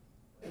wouldn't,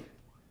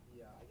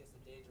 I guess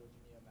the danger with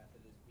the NEO method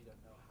is we don't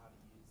know how to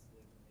use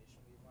the information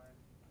we've learned.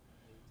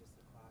 Maybe just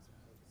the class would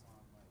focus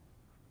on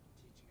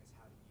teaching us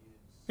how to use.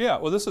 Yeah,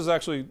 well, this is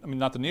actually,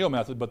 not the NEO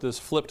method, but this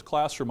flipped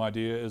classroom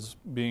idea is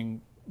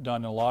being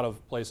done in a lot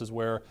of places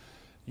where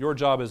your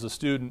job as a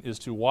student is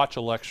to watch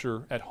a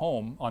lecture at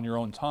home on your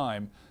own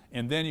time,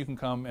 and then you can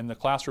come and the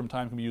classroom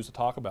time can be used to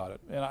talk about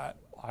it. And I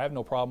have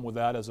no problem with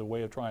that as a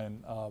way of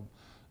trying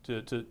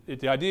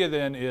The idea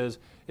then is,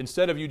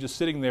 instead of you just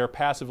sitting there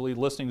passively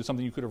listening to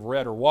something you could have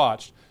read or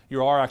watched,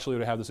 you are actually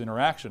going to have this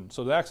interaction.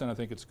 So to that extent, I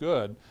think it's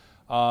good.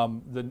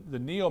 The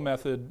NEO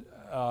method,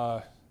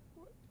 I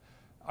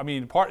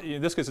mean,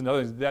 in this case,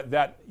 another thing,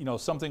 that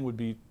something would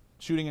be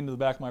shooting into the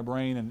back of my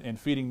brain and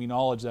feeding me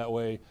knowledge that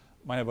way.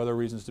 Might have other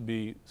reasons to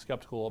be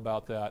skeptical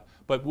about that.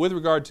 But with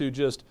regard to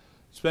just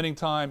spending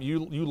time, you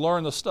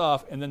learn the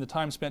stuff, and then the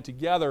time spent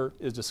together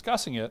is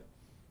discussing it.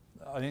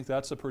 I think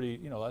that's a pretty,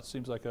 that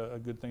seems like a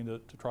good thing to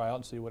try out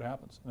and see what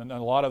happens. And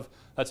a lot of,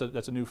 that's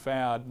a new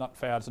fad, not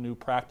fad, it's a new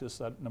practice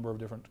that a number of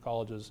different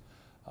colleges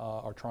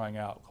are trying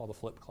out, called the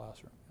flipped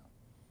classroom.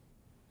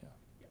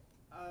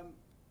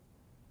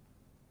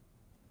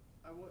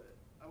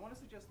 I want to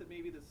suggest that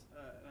maybe this,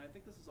 and I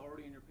think this is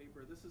already in your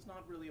paper, this is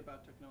not really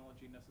about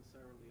technology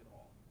necessarily at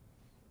all.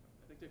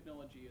 I think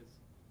technology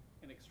is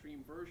an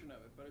extreme version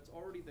of it, but it's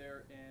already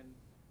there in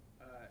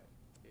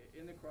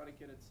the Karate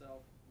Kid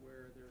itself,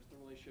 where there's the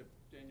relationship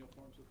Daniel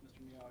forms with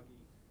Mr. Miyagi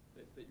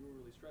that you were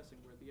really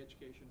stressing, where the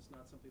education is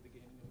not simply the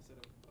gaining of a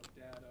set of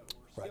data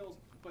or skills,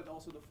 but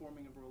also the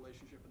forming of a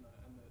relationship and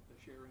the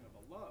sharing of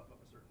a love of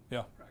a certain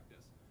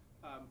practice,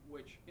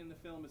 which in the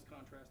film is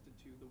contrasted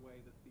to the way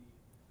that the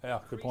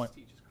good point.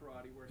 teaches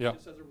karate, where he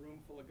just has a room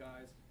full of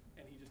guys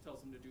and he just tells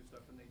them to do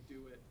stuff and they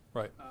do it.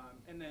 Right.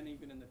 And then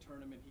even in the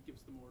tournament, he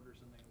gives them orders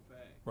and they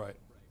obey. Right.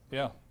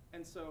 Yeah.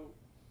 And so,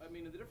 I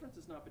mean, the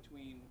difference is not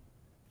between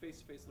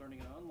face-to-face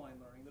learning and online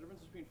learning. The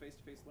difference between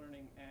face-to-face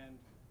learning and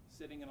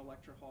sitting in a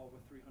lecture hall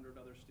with 300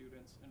 other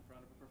students in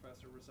front of a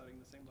professor reciting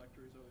the same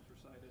lecture he's always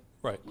recited.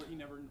 Right. Where he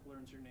never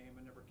learns your name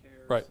and never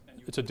cares. Right. And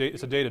It's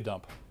a data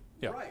dump.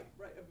 Yeah. Right.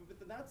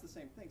 But that's the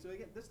same thing. So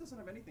again, this doesn't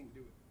have anything to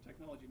do with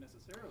technology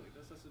necessarily.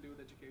 This has to do with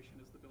education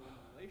as the building of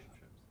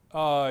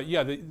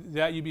relationships.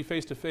 That you be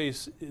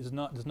face-to-face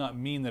does not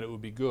mean that it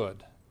would be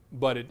good.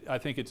 But I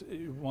think it's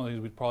one of the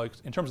things we'd probably,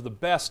 in terms of the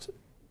best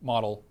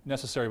model,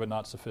 necessary but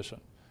not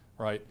sufficient.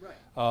 Right.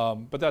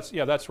 But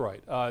that's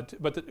right.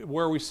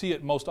 Where we see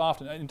it most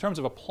often, in terms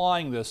of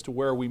applying this to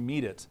where we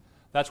meet it,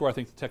 that's where I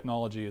think the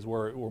technology is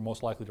where we're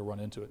most likely to run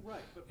into it.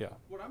 Right. But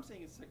what I'm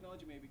saying is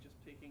technology may be just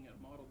taking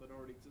a model that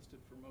already existed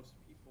for most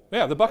people.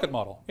 Yeah, the bucket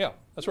model. Yeah,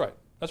 that's right.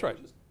 That's right.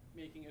 Just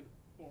making it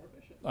more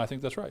efficient. I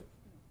think that's right.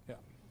 Yeah.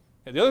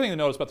 The other thing to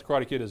notice about the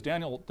Karate Kid is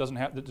Daniel doesn't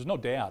have. There's no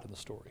dad in the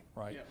story,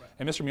 right? Yeah, right.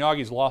 And Mr.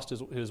 Miyagi's lost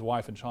his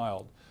wife and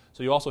child,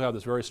 so you also have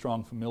this very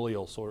strong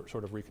familial sort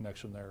of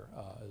reconnection there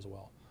as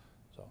well.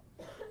 So,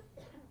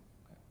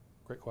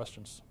 great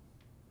questions.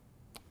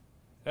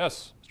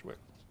 Yes, Mr. Wick.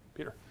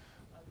 Peter.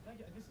 Thank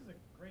you. This is a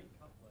great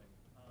coupling.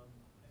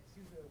 It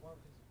seems that one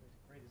of the things that's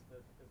great is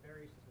the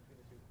variations between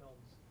the two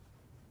films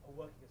are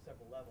working at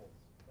several levels.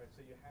 Right?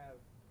 So you have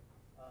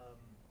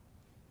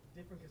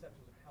different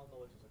conceptions of how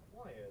knowledge is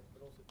acquired, but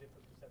also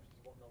different conceptions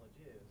of what knowledge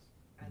is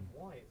and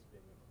why it's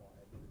being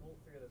acquired. And all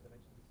three of those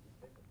dimensions is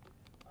different.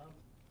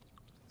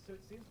 So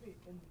it seems to me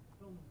in the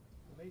film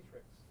The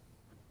Matrix,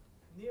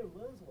 Neo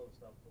learns a lot of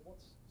stuff, but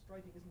what's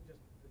striking isn't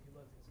just that he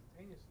learns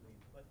instantaneously,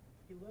 but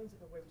he learns it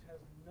in a way which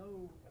has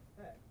no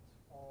effect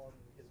on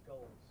his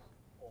goals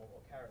or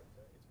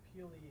character. It's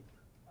purely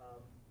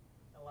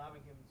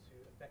allowing him to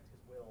affect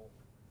his will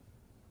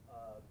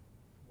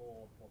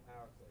more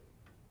powerfully.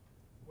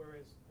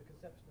 Whereas the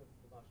conception of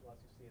the martial arts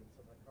you see in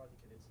something like Karate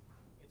Kid,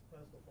 it's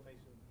personal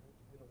formation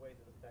in a way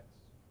that affects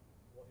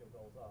what your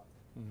goals are.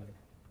 Mm-hmm. Okay.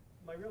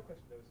 My real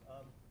question though is,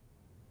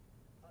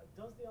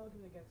 does the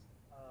argument against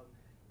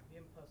the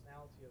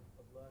impersonality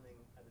of learning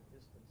at a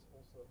distance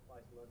also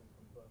apply to learning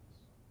from books?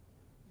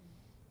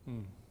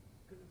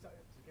 To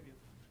give you,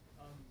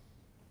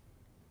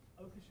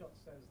 Oakeshott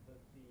says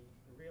that the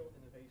real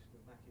innovation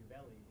of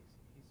Machiavelli is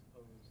he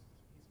supposes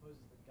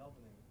that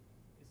governing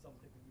is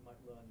something that you might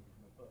learn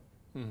from a book.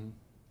 Mm-hmm.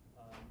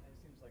 And it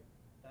seems like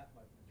that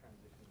might be the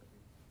transition that we.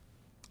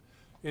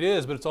 It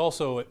is, but it's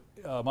also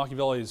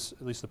Machiavelli's,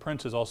 at least The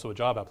Prince, is also a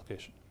job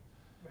application,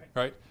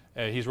 right?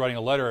 He's writing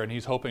a letter, and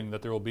he's hoping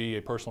that there will be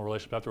a personal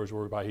relationship afterwards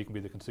whereby he can be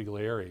the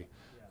consigliere.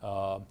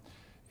 Yeah.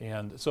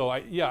 And so,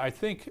 I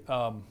think,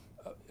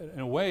 in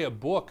a way, a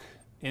book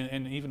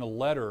and even a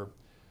letter,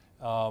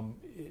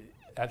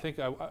 I think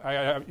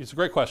it's a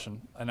great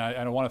question, and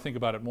I want to think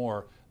about it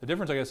more. The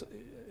difference, I guess,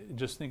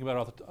 just think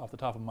about it off the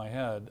top of my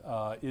head,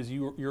 is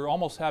you're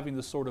almost having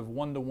this sort of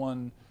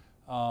one-to-one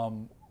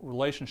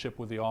relationship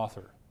with the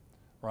author,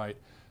 right?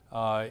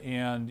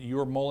 And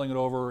you're mulling it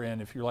over,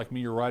 and if you're like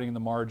me, you're writing in the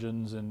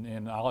margins,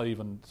 and I'll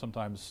even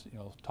sometimes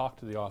talk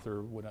to the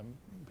author when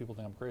people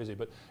think I'm crazy.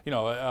 But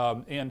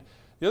and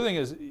the other thing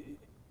is,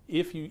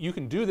 if you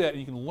can do that, and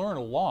you can learn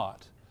a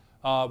lot.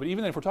 But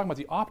even if we're talking about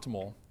the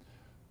optimal,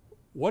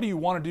 what do you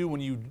want to do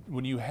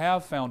when you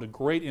have found a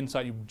great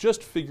insight? You've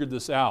just figured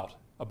this out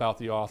about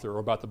the author or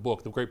about the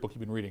book, the great book you've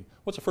been reading.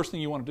 What's the first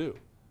thing you want to do?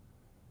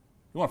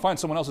 You want to find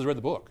someone else who's read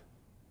the book,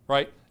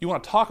 right? You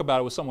want to talk about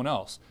it with someone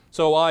else.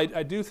 So I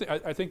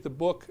think the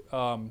book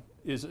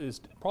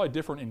is probably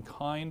different in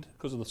kind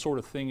because of the sort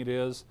of thing it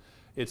is.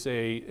 It's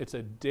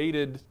a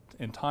dated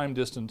and time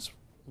distance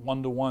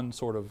one-to-one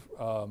sort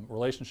of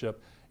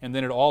relationship, and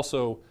then it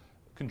also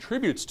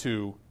contributes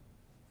to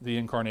the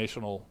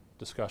incarnational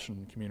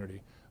discussion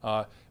community.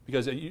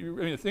 Because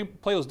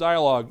Plato's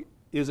dialogue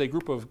is a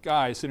group of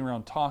guys sitting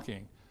around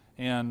talking,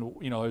 and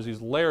there's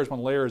these layers on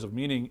layers of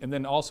meaning, and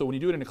then also when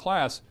you do it in a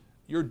class,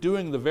 you're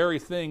doing the very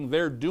thing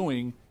they're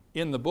doing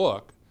in the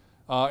book,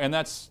 and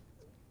that's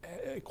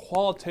a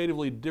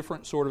qualitatively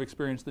different sort of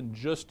experience than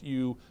just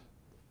you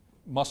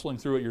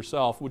muscling through it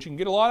yourself, which you can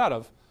get a lot out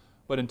of,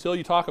 but until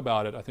you talk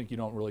about it, I think you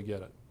don't really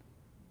get it.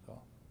 So,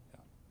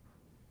 yeah.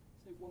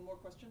 Say one more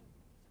question.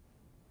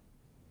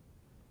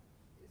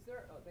 Is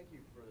there? Thank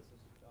you for this.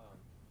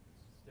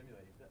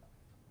 Stimulating.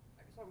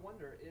 I guess I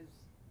wonder is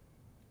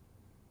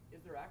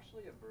there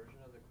actually a version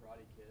of the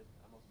Karate Kid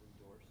almost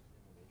endorsed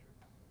in the Matrix?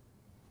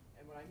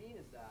 And what I mean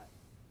is that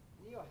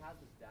Neo has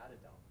this data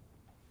dump,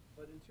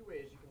 but in two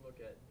ways you can look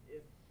at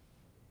if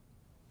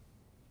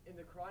in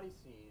the karate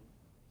scene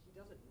he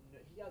doesn't know,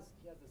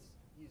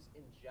 he's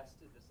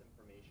ingested this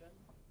information,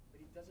 but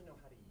he doesn't know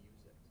how to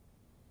use it.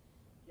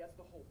 That's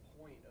the whole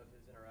point of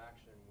his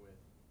interaction with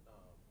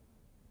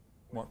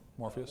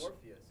Morpheus.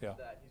 Morpheus Yeah.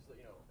 is that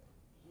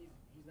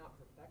he's not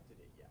perfected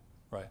it yet.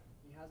 Right.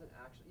 He hasn't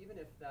actually, even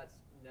if that's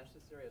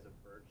necessary as a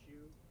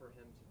virtue for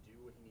him to do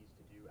what he needs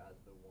to do as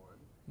the one,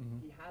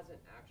 he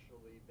hasn't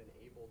actually been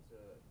able to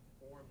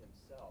form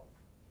himself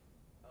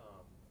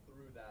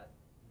through that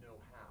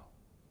know-how.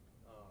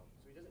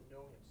 So he doesn't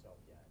know himself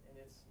yet, and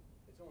it's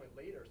only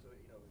later, so that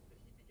he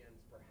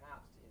begins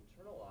perhaps to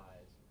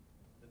internalize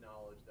the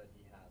knowledge that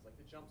he has, like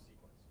the jump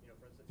sequence.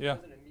 For instance, he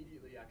doesn't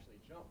immediately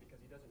actually jump because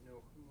he doesn't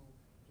know who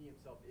he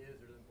himself is,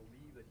 or doesn't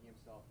believe that he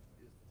himself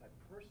is the type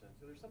of person.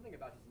 So there's something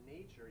about his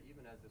nature,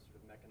 even as this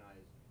sort of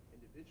mechanized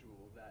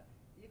individual, that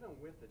even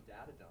with the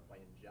data dump, by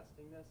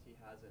ingesting this, he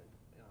hasn't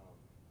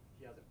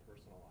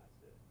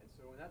personalized it. And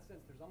so in that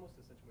sense, there's almost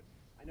a sense in which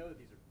I know that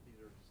these are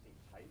distinct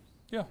types,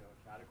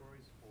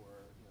 categories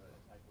for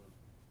a type of.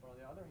 But on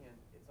the other hand,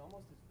 it's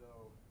almost as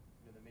though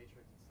the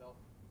Matrix itself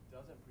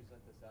doesn't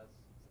present this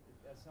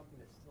as something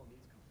that still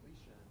needs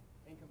completion,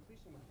 and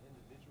completion with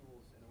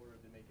individuals in order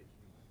to make it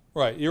human.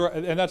 Right,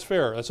 and that's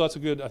fair. So that's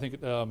a good, I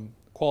think,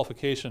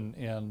 qualification,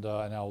 and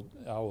I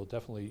will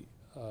definitely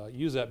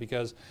use that,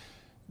 because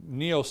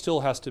Neo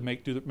still has to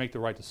make the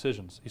right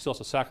decisions. He still has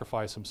to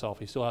sacrifice himself.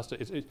 He still has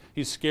to.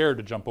 He's scared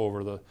to jump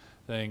over the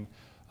thing,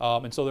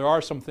 and so there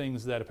are some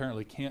things that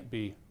apparently can't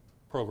be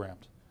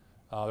programmed.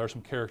 There are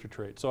some character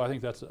traits. So I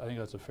think that's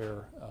a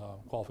fair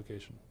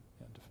qualification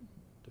and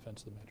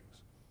defense of the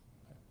Matrix.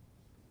 Okay.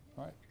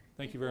 All right.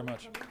 Thank you very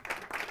much.